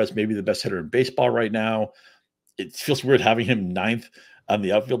 Yordan Alvarez, maybe the best hitter in baseball right now. It feels weird having him 9th on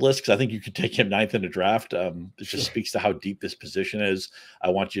the outfield list because I think you could take him 9th in a draft. It just speaks to how deep this position is. I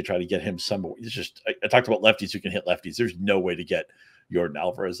want you to try to get him some. It's just I talked about lefties who can hit lefties. There's no way to get Yordan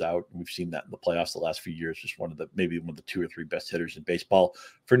Alvarez out. We've seen that in the playoffs the last few years. Just maybe one of the 2 or 3 best hitters in baseball.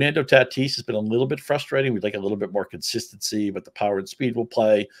 Fernando Tatis has been a little bit frustrating. We'd like a little bit more consistency, but the power and speed will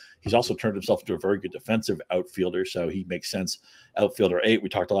play. He's also turned himself into a very good defensive outfielder, so he makes sense. Outfielder 8. We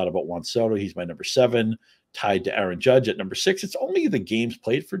talked a lot about Juan Soto. He's my number 7. Tied to Aaron Judge at number 6. It's only the games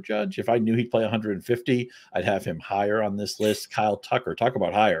played for Judge. If I knew he'd play 150, I'd have him higher on this list. Kyle Tucker, talk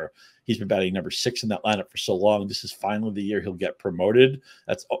about higher. He's been batting number 6 in that lineup for so long. This is finally the year he'll get promoted.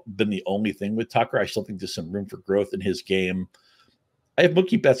 That's been the only thing with Tucker. I still think there's some room for growth in his game. I have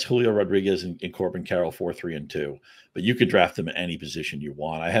Mookie Betts, Julio Rodriguez, and Corbin Carroll 4, 3, and 2. But you could draft them at any position you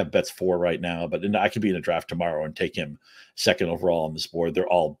want. I have Betts 4 right now, but I could be in a draft tomorrow and take him 2nd overall on this board. They're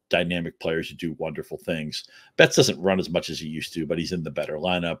all dynamic players who do wonderful things. Betts doesn't run as much as he used to, but he's in the better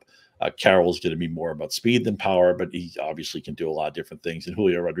lineup. Carroll's going to be more about speed than power, but he obviously can do a lot of different things. And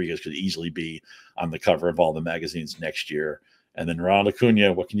Julio Rodriguez could easily be on the cover of all the magazines next year. And then Ronald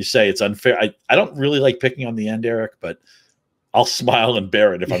Acuna, what can you say? It's unfair. I don't really like picking on the end, Eric, but I'll smile and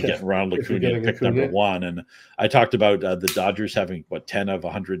bear it if I'm getting Ronald Acuna pick number 1. And I talked about the Dodgers having, 10 of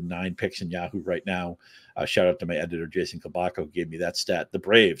 109 picks in Yahoo right now. Shout out to my editor, Jason Kabako, who gave me that stat. The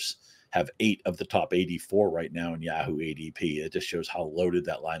Braves have 8 of the top 84 right now in Yahoo ADP. It just shows how loaded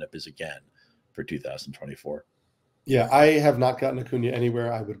that lineup is again for 2024. Yeah, I have not gotten Acuna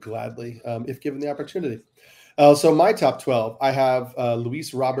anywhere. I would gladly, if given the opportunity. So my top 12, I have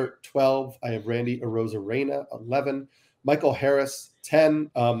Luis Robert 12. I have Randy Arozarena 11. Michal Harris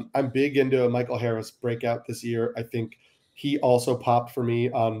 10. I'm big into a Michal Harris breakout this year. I think he also popped for me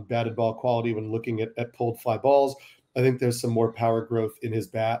on batted ball quality when looking at pulled fly balls. I think there's some more power growth in his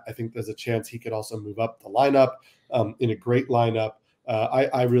bat. I think there's a chance he could also move up the lineup in a great lineup.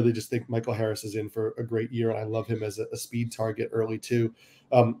 I really just think Michal Harris is in for a great year, and I love him as a speed target early too.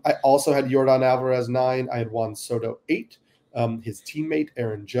 I also had Yordan Alvarez 9. I had Juan Soto 8. His teammate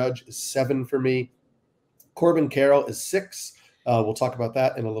Aaron Judge is 7 for me. Corbin Carroll is 6. We'll talk about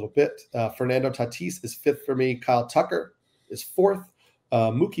that in a little bit. Fernando Tatis is 5th for me. Kyle Tucker is 4th.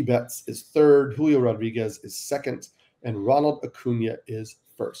 Mookie Betts is 3rd. Julio Rodriguez is 2nd. And Ronald Acuna is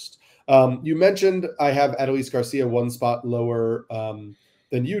 1st. You mentioned I have Adolis Garcia 1 spot lower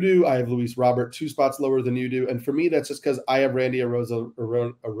than you do. I have Luis Robert 2 spots lower than you do. And for me, that's just because I have Randy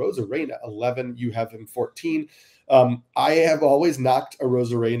Arozarena 11. You have him 14. I have always knocked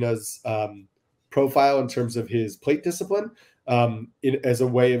Arozarena's profile in terms of his plate discipline as a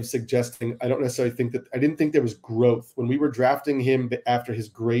way of suggesting I don't necessarily think that I didn't think there was growth when we were drafting him after his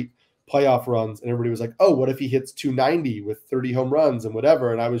great playoff runs, and everybody was like, oh, what if he hits 290 with 30 home runs and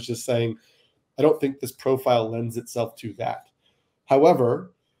whatever? And I was just saying, I don't think this profile lends itself to that.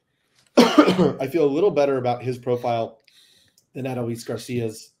 However, I feel a little better about his profile than Adolis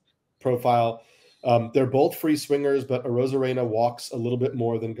Garcia's profile. They're both free swingers, but Arozarena walks a little bit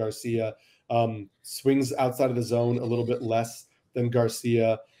more than Garcia. Swings outside of the zone a little bit less than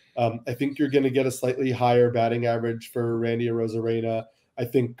Garcia. I think you're going to get a slightly higher batting average for Randy Arozarena. I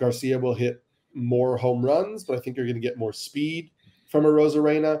think Garcia will hit more home runs, but I think you're going to get more speed from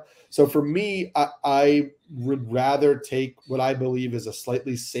Arozarena. So for me, I would rather take what I believe is a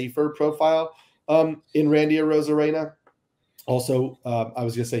slightly safer profile in Randy Arozarena. Also, I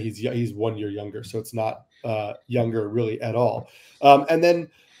was going to say he's 1 year younger, so it's not younger really at all. And then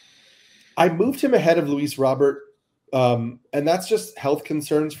I moved him ahead of Luis Robert, and that's just health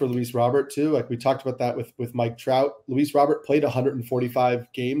concerns for Luis Robert too. Like we talked about that with Mike Trout. Luis Robert played 145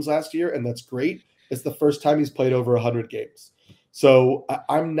 games last year, and that's great. It's the first time he's played over 100 games. So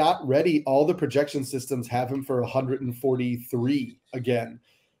I'm not ready. All the projection systems have him for 143 again,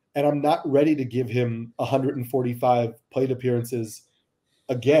 and I'm not ready to give him 145 plate appearances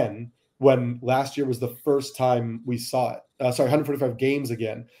again when last year was the first time we saw it. 145 games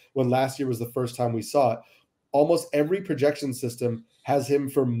again when last year was the first time we saw it. Almost every projection system has him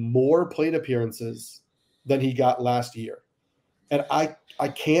for more plate appearances than he got last year. And I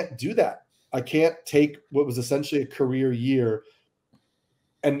can't do that. I can't take what was essentially a career year,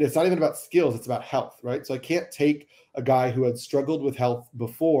 and it's not even about skills, it's about health, right? So I can't take a guy who had struggled with health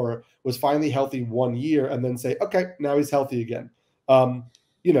before, was finally healthy 1 year, and then say, okay, now he's healthy again.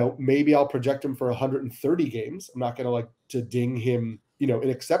 Maybe I'll project him for 130 games. I'm not going to ding him, an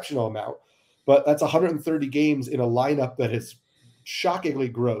exceptional amount, but that's 130 games in a lineup that is shockingly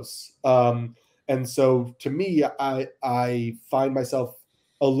gross. And so to me, I find myself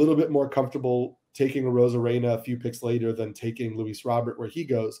a little bit more comfortable taking Arozarena a few picks later than taking Luis Robert where he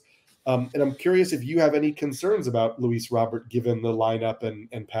goes. And I'm curious if you have any concerns about Luis Robert given the lineup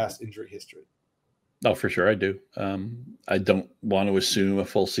and past injury history. Oh, for sure I do. I don't want to assume a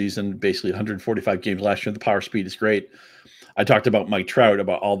full season, basically 145 games last year. The power speed is great. I talked about Mike Trout,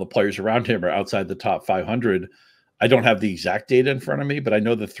 about all the players around him are outside the top 500. I don't have the exact data in front of me, but I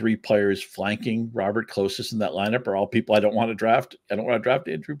know the 3 players flanking Robert closest in that lineup are all people I don't want to draft. I don't want to draft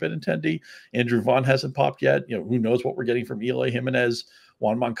Andrew Benintendi. Andrew Vaughn hasn't popped yet. Who knows what we're getting from Eloy Jimenez.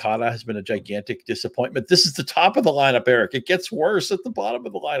 Juan Moncada has been a gigantic disappointment. This is the top of the lineup, Eric. It gets worse at the bottom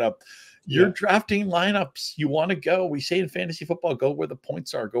of the lineup. You're drafting lineups. You want to go. We say in fantasy football, go where the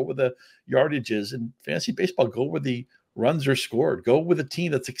points are, go where the yardage is. In fantasy baseball, go where the runs are scored. Go with a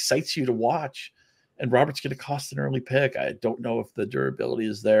team that excites you to watch. And Robert's going to cost an early pick. I don't know if the durability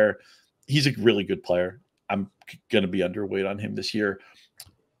is there. He's a really good player. I'm going to be underweight on him this year.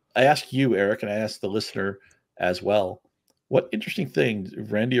 I ask you, Eric, and I ask the listener as well, what interesting thing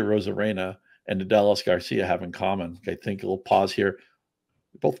Randy Arozarena and Adolis Garcia have in common? I think a little pause here.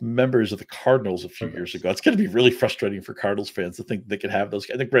 Both members of the Cardinals a few years ago. It's going to be really frustrating for Cardinals fans to think they could have those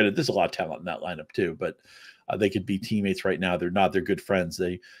guys. I think, granted, there's a lot of talent in that lineup too, but they could be teammates right now. They're not. They're good friends.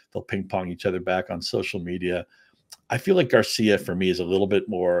 They'll ping pong each other back on social media. I feel like Garcia for me is a little bit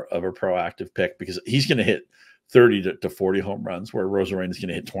more of a proactive pick because he's going to hit 30 to 40 home runs, where Arozarena is going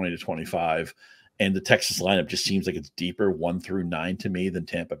to hit 20 to 25. And the Texas lineup just seems like it's deeper 1 through 9 to me than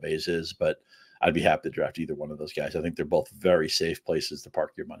Tampa Bay's is. But I'd be happy to draft either one of those guys. I think they're both very safe places to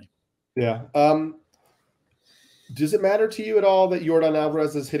park your money. Yeah. Does it matter to you at all that Yordan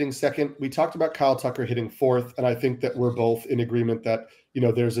Alvarez is hitting second? We talked about Kyle Tucker hitting fourth, and I think that we're both in agreement that,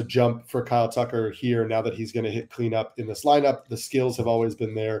 there's a jump for Kyle Tucker here now that he's going to hit cleanup in this lineup. The skills have always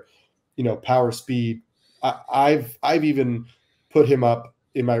been there, power, speed. I've even put him up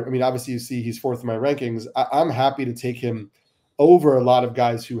in my, obviously you see he's fourth in my rankings. I'm happy to take him over a lot of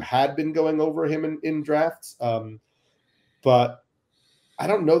guys who had been going over him in drafts. But I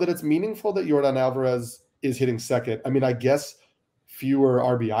don't know that it's meaningful that Yordan Alvarez is hitting second. I guess fewer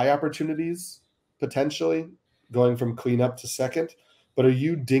RBI opportunities potentially going from cleanup to second. But are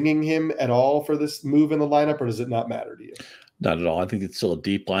you dinging him at all for this move in the lineup, or does it not matter to you? Not at all. I think it's still a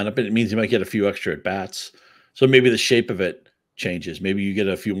deep lineup, and it means you might get a few extra at bats. So maybe the shape of it changes. Maybe you get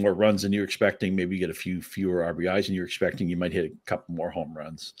a few more runs than you're expecting. Maybe you get a few fewer RBIs than you're expecting. You might hit a couple more home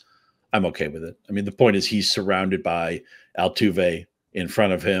runs. I'm okay with it. The point is he's surrounded by Altuve in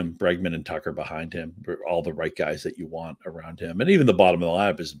front of him, Bregman and Tucker behind him, all the right guys that you want around him. And even the bottom of the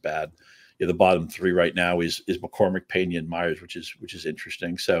lineup isn't bad. The bottom 3 right now is McCormick, Pena, and Myers, which is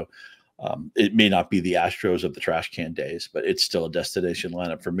interesting. So it may not be the Astros of the trash can days, but it's still a destination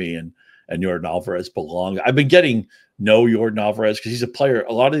lineup for me. And Yordan Alvarez belong. I've been getting Yordan Alvarez because he's a player.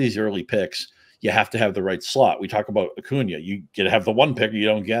 A lot of these early picks, you have to have the right slot. We talk about Acuna. You get to have the one pick or you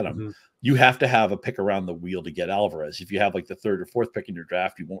don't get him. Mm-hmm. You have to have a pick around the wheel to get Alvarez. If you have like the 3rd or 4th pick in your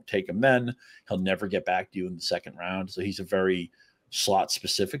draft, you won't take him then. He'll never get back to you in the 2nd round. So he's a very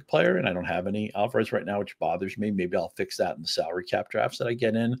slot-specific player, and I don't have any Alvarez right now, which bothers me. Maybe I'll fix that in the salary cap drafts that I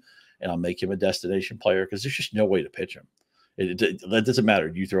get in, and I'll make him a destination player because there's just no way to pitch him. It doesn't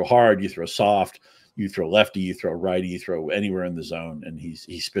matter. You throw hard, you throw soft, you throw lefty, you throw righty, you throw anywhere in the zone, and he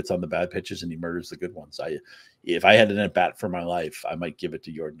spits on the bad pitches and he murders the good ones. If I had an at bat for my life, I might give it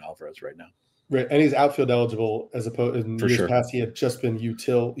to Yordan Alvarez right now. Right, and he's outfield eligible as opposed in years past. He had just been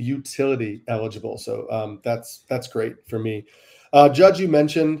utility eligible, so that's great for me. Judge, you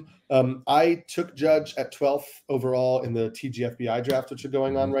mentioned I took Judge at 12th overall in the TGFBI draft, which are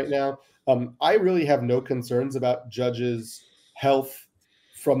going on right now. I really have no concerns about Judge's health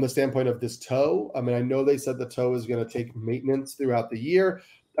from the standpoint of this toe. I know they said the toe is going to take maintenance throughout the year.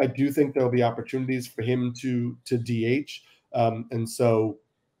 I do think there will be opportunities for him to DH. And so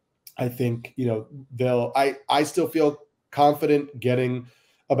I think, I still feel confident getting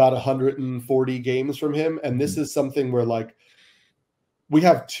about 140 games from him. And this is something where we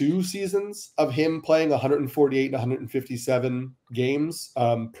have 2 seasons of him playing 148 and 157 games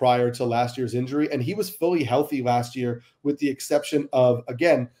prior to last year's injury. And he was fully healthy last year with the exception of,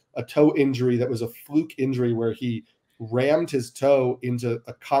 again, a toe injury that was a fluke injury where he rammed his toe into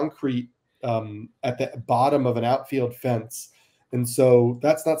a concrete at the bottom of an outfield fence. And so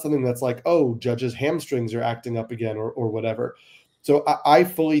that's not something that's like, oh, Judge's hamstrings are acting up again or whatever. So I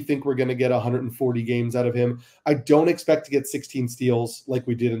fully think we're going to get 140 games out of him. I don't expect to get 16 steals like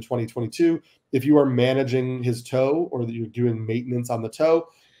we did in 2022. If you are managing his toe or that you're doing maintenance on the toe,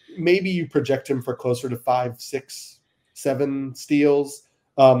 maybe you project him for closer to 5, 6, 7 steals.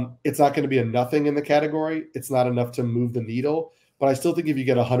 It's not going to be a nothing in the category. It's not enough to move the needle. But I still think if you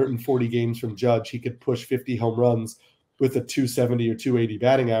get 140 games from Judge, he could push 50 home runs with a 270 or 280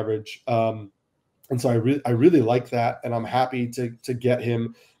 batting average. And so I really like that, and I'm happy to get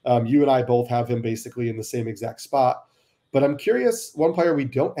him. You and I both have him basically in the same exact spot. But I'm curious, one player we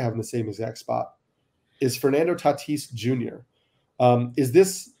don't have in the same exact spot, is Fernando Tatis Jr. Is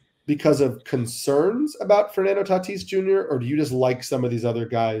this because of concerns about Fernando Tatis Jr., or do you just like some of these other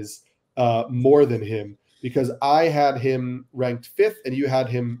guys more than him? Because I had him ranked 5th and you had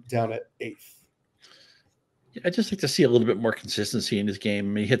him down at 8th. I just like to see a little bit more consistency in his game. I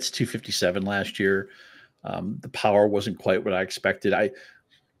mean, he hits 257 last year. The power wasn't quite what I expected.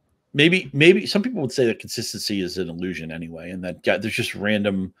 Maybe some people would say that consistency is an illusion anyway, and that there's just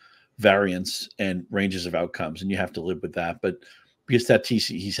random variance and ranges of outcomes, and you have to live with that. But because Tatis,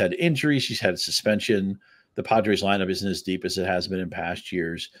 he's had injuries, he's had suspension. The Padres lineup isn't as deep as it has been in past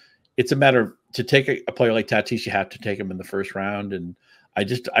years. It's a matter of, to take a player like Tatis, you have to take him in the first round. And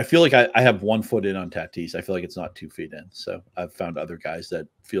I feel like I have 1 foot in on Tatis. I feel like it's not 2 feet in. So I've found other guys that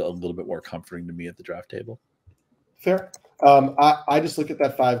feel a little bit more comforting to me at the draft table. Fair. I just look at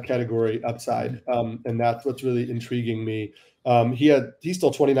that 5 category upside, and that's what's really intriguing me. He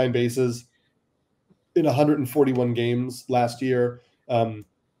stole 29 bases in 141 games last year.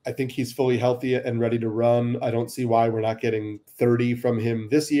 I think he's fully healthy and ready to run. I don't see why we're not getting 30 from him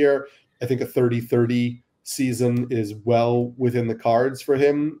this year. I think a 30-30 season is well within the cards for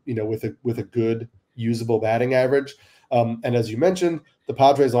him, with a good usable batting average. And as you mentioned, the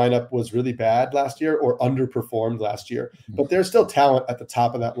Padres lineup was really bad last year, or underperformed last year, but there's still talent at the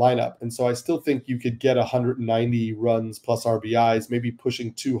top of that lineup. And so I still think you could get 190 runs plus RBIs, maybe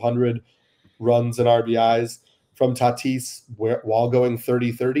pushing 200 runs and RBIs from Tatis while going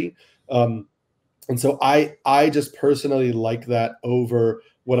 30-30. And so I just personally like that over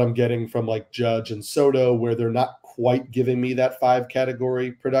what I'm getting from like Judge and Soto, where they're not quite giving me that 5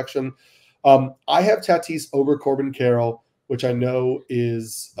 category production. I have Tatis over Corbin Carroll, which I know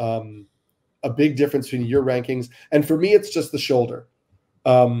is a big difference between your rankings. And for me, it's just the shoulder.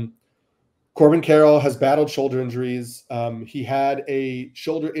 Corbin Carroll has battled shoulder injuries. He had a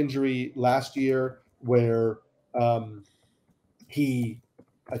shoulder injury last year where I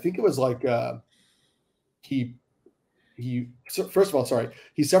think it was like first of all, sorry,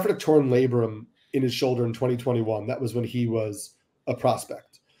 he suffered a torn labrum in his shoulder in 2021. That was when he was a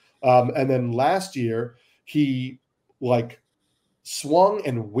prospect. And then last year, he swung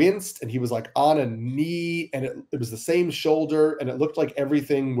and winced, and he was on a knee, and it was the same shoulder, and it looked like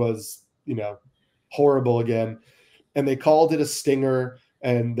everything was, horrible again. And they called it a stinger,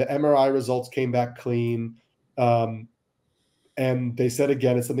 and the MRI results came back clean. And they said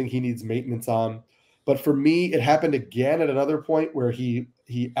again, it's something he needs maintenance on. But for me, it happened again at another point where he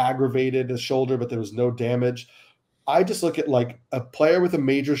aggravated his shoulder, but there was no damage. I just look at a player with a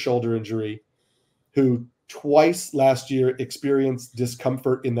major shoulder injury who twice last year experienced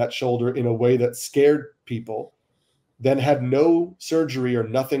discomfort in that shoulder in a way that scared people, then had no surgery or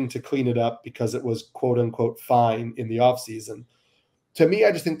nothing to clean it up because it was quote unquote fine in the offseason. To me,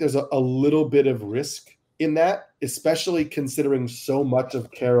 I just think there's a little bit of risk in that, especially considering so much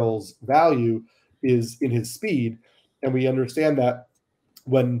of Carroll's value is in his speed. And we understand that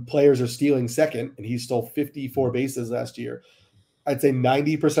when players are stealing second, and he stole 54 bases last year, I'd say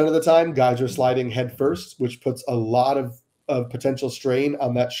 90% of the time guys are sliding head first, which puts a lot of potential strain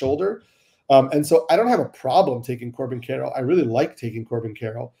on that shoulder. And so I don't have a problem taking Corbin Carroll. I really like taking Corbin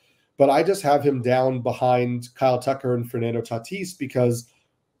Carroll, but I just have him down behind Kyle Tucker and Fernando Tatis because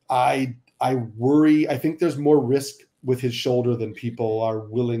I worry. I think there's more risk with his shoulder than people are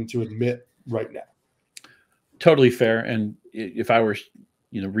willing to admit right now. Totally fair. And if I were,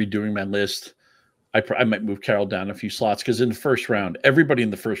 redoing my list, I might move Carroll down a few slots, because in the first round, everybody in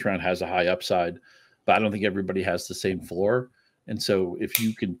the first round has a high upside, but I don't think everybody has the same floor. And so if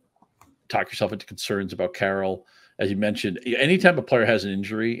you can talk yourself into concerns about Carroll, as you mentioned, anytime a player has an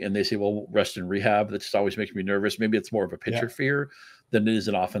injury and they say, well, rest in rehab, that just always makes me nervous. Maybe it's more of a pitcher fear than it is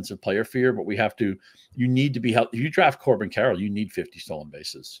an offensive player fear, but you need to be healthy. If you draft Corbin Carroll, you need 50 stolen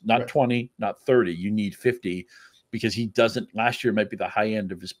bases, not 20, not 30. You need 50, because he doesn't, last year might be the high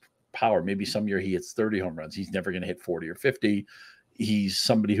end of his power. Maybe some year he hits 30 home runs. He's never going to hit 40 or 50. He's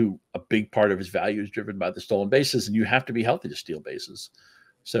somebody who a big part of his value is driven by the stolen bases, and you have to be healthy to steal bases.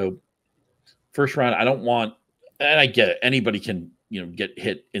 So first round, I don't want, and I get it, anybody can, get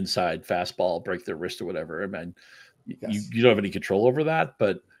hit inside fastball, break their wrist or whatever. I mean, you don't have any control over that,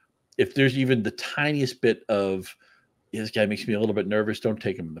 but if there's even the tiniest bit of, this guy makes me a little bit nervous, don't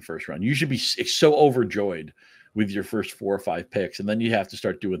take him in the first round. You should be so overjoyed with your first 4 or 5 picks, and then you have to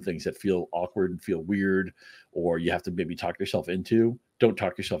start doing things that feel awkward and feel weird, or you have to maybe talk yourself into. Don't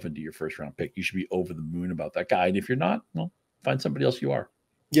talk yourself into your first round pick. You should be over the moon about that guy, and if you're not, well, find somebody else you are.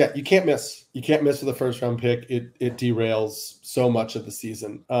 Yeah, you can't miss. You can't miss with a first round pick. It derails so much of the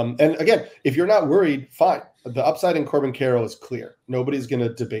season. And again, if you're not worried, fine. The upside in Corbin Carroll is clear. Nobody's going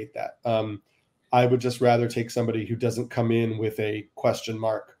to debate that. I would just rather take somebody who doesn't come in with a question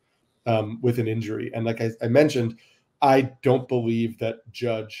mark with an injury. And like I mentioned, I don't believe that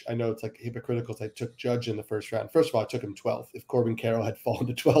Judge, I know it's like hypocritical I took Judge in the first round. First of all, I took him 12th. If Corbin Carroll had fallen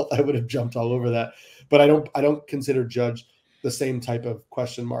to 12th, I would have jumped all over that. But I don't consider Judge the same type of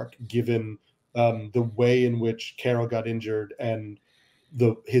question mark given the way in which Carroll got injured and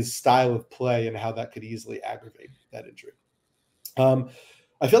his style of play and how that could easily aggravate that injury.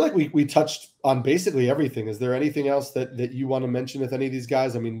 I feel like we touched on basically everything. Is there anything else that you want to mention with any of these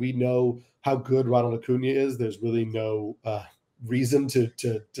guys? I mean, we know how good Ronald Acuna is. There's really no reason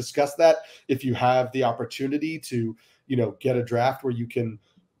to discuss that. If you have the opportunity to, get a draft where you can,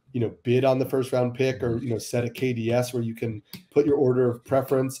 bid on the first round pick or, set a KDS where you can put your order of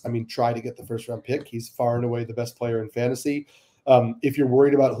preference. I mean, try to get the first round pick. He's far and away the best player in fantasy. If you're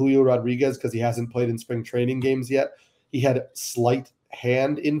worried about Julio Rodriguez because he hasn't played in spring training games yet, he had slight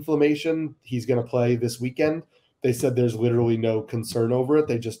hand inflammation. He's going to play this weekend. They said there's literally no concern over it.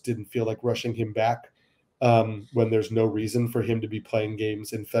 They just didn't feel like rushing him back when there's no reason for him to be playing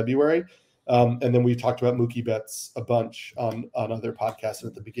games in February. And then we talked about Mookie Betts a bunch on other podcasts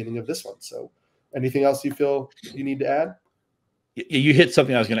at the beginning of this one. So anything else you feel you need to add? You hit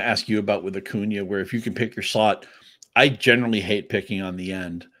something I was going to ask you about with Acuna, where if you can pick your slot, I generally hate picking on the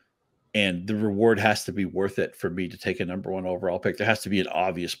end. And the reward has to be worth it for me to take a number one overall pick. There has to be an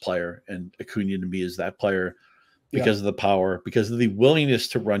obvious player. And Acuna to me is that player because of the power, because of the willingness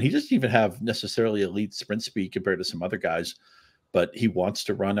to run. He doesn't even have necessarily elite sprint speed compared to some other guys, but he wants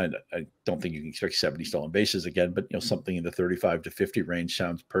to run. I don't think you can expect 70 stolen bases again, but something in the 35 to 50 range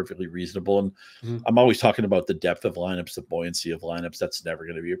sounds perfectly reasonable. And I'm always talking about the depth of lineups, the buoyancy of lineups. That's never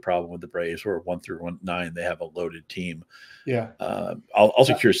going to be a problem with the Braves. Where 1 through 9, they have a loaded team. Yeah. I'll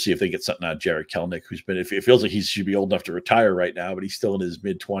also curious to see if they get something out of Jared Kelenic, who's been, it feels like he should be old enough to retire right now, but he's still in his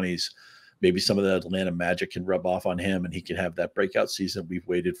mid-20s. Maybe some of the Atlanta magic can rub off on him and he can have that breakout season we've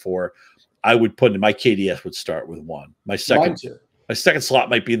waited for. I would put in my KDS would start with 1. My second slot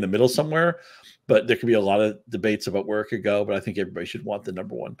might be in the middle somewhere, but there could be a lot of debates about where it could go. But I think everybody should want the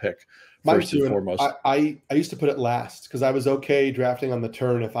number 1 pick first and foremost. I used to put it last because I was okay drafting on the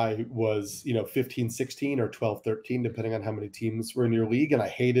turn if I was 15-16 or 12-13, depending on how many teams were in your league, and I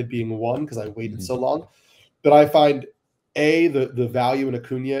hated being 1 because I waited so long. But I find the value in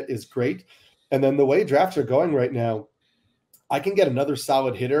Acuna is great, and then the way drafts are going right now, I can get another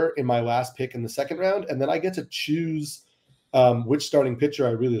solid hitter in my last pick in the second round, and then I get to choose which starting pitcher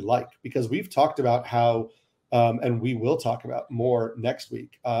I really like, because we've talked about how, and we will talk about more next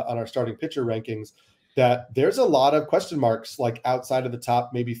week on our starting pitcher rankings, that there's a lot of question marks like outside of the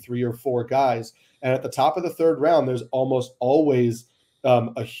top maybe 3 or 4 guys. And at the top of the third round, there's almost always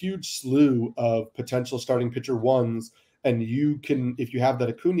a huge slew of potential starting pitcher ones. And you can, if you have that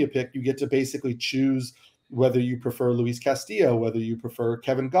Acuna pick, you get to basically choose whether you prefer Luis Castillo, whether you prefer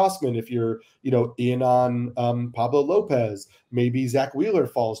Kevin Gausman, if you're, in on Pablo Lopez, maybe Zach Wheeler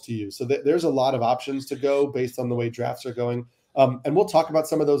falls to you. So there's a lot of options to go based on the way drafts are going. And we'll talk about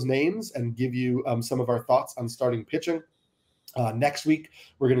some of those names and give you some of our thoughts on starting pitching. Next week,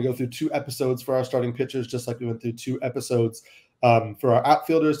 we're going to go through 2 episodes for our starting pitchers, just like we went through 2 episodes for our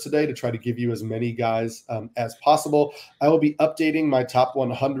outfielders today to try to give you as many guys as possible. I will be updating my top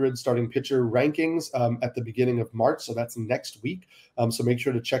 100 starting pitcher rankings at the beginning of March. So that's next week. So make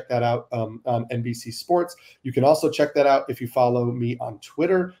sure to check that out on NBC Sports. You can also check that out if you follow me on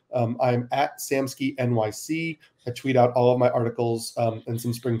Twitter. I'm at Samsky NYC. I tweet out all of my articles and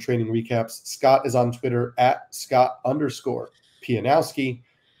some spring training recaps. Scott is on Twitter at Scott_Pianowski.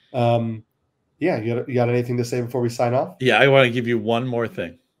 Yeah, you got anything to say before we sign off? Yeah, I want to give you one more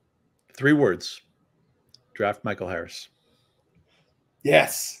thing. 3 words. Draft Michal Harris.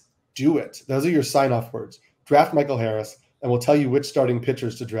 Yes, do it. Those are your sign-off words. Draft Michal Harris, and we'll tell you which starting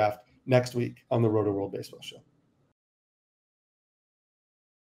pitchers to draft next week on the Rotoworld Baseball Show.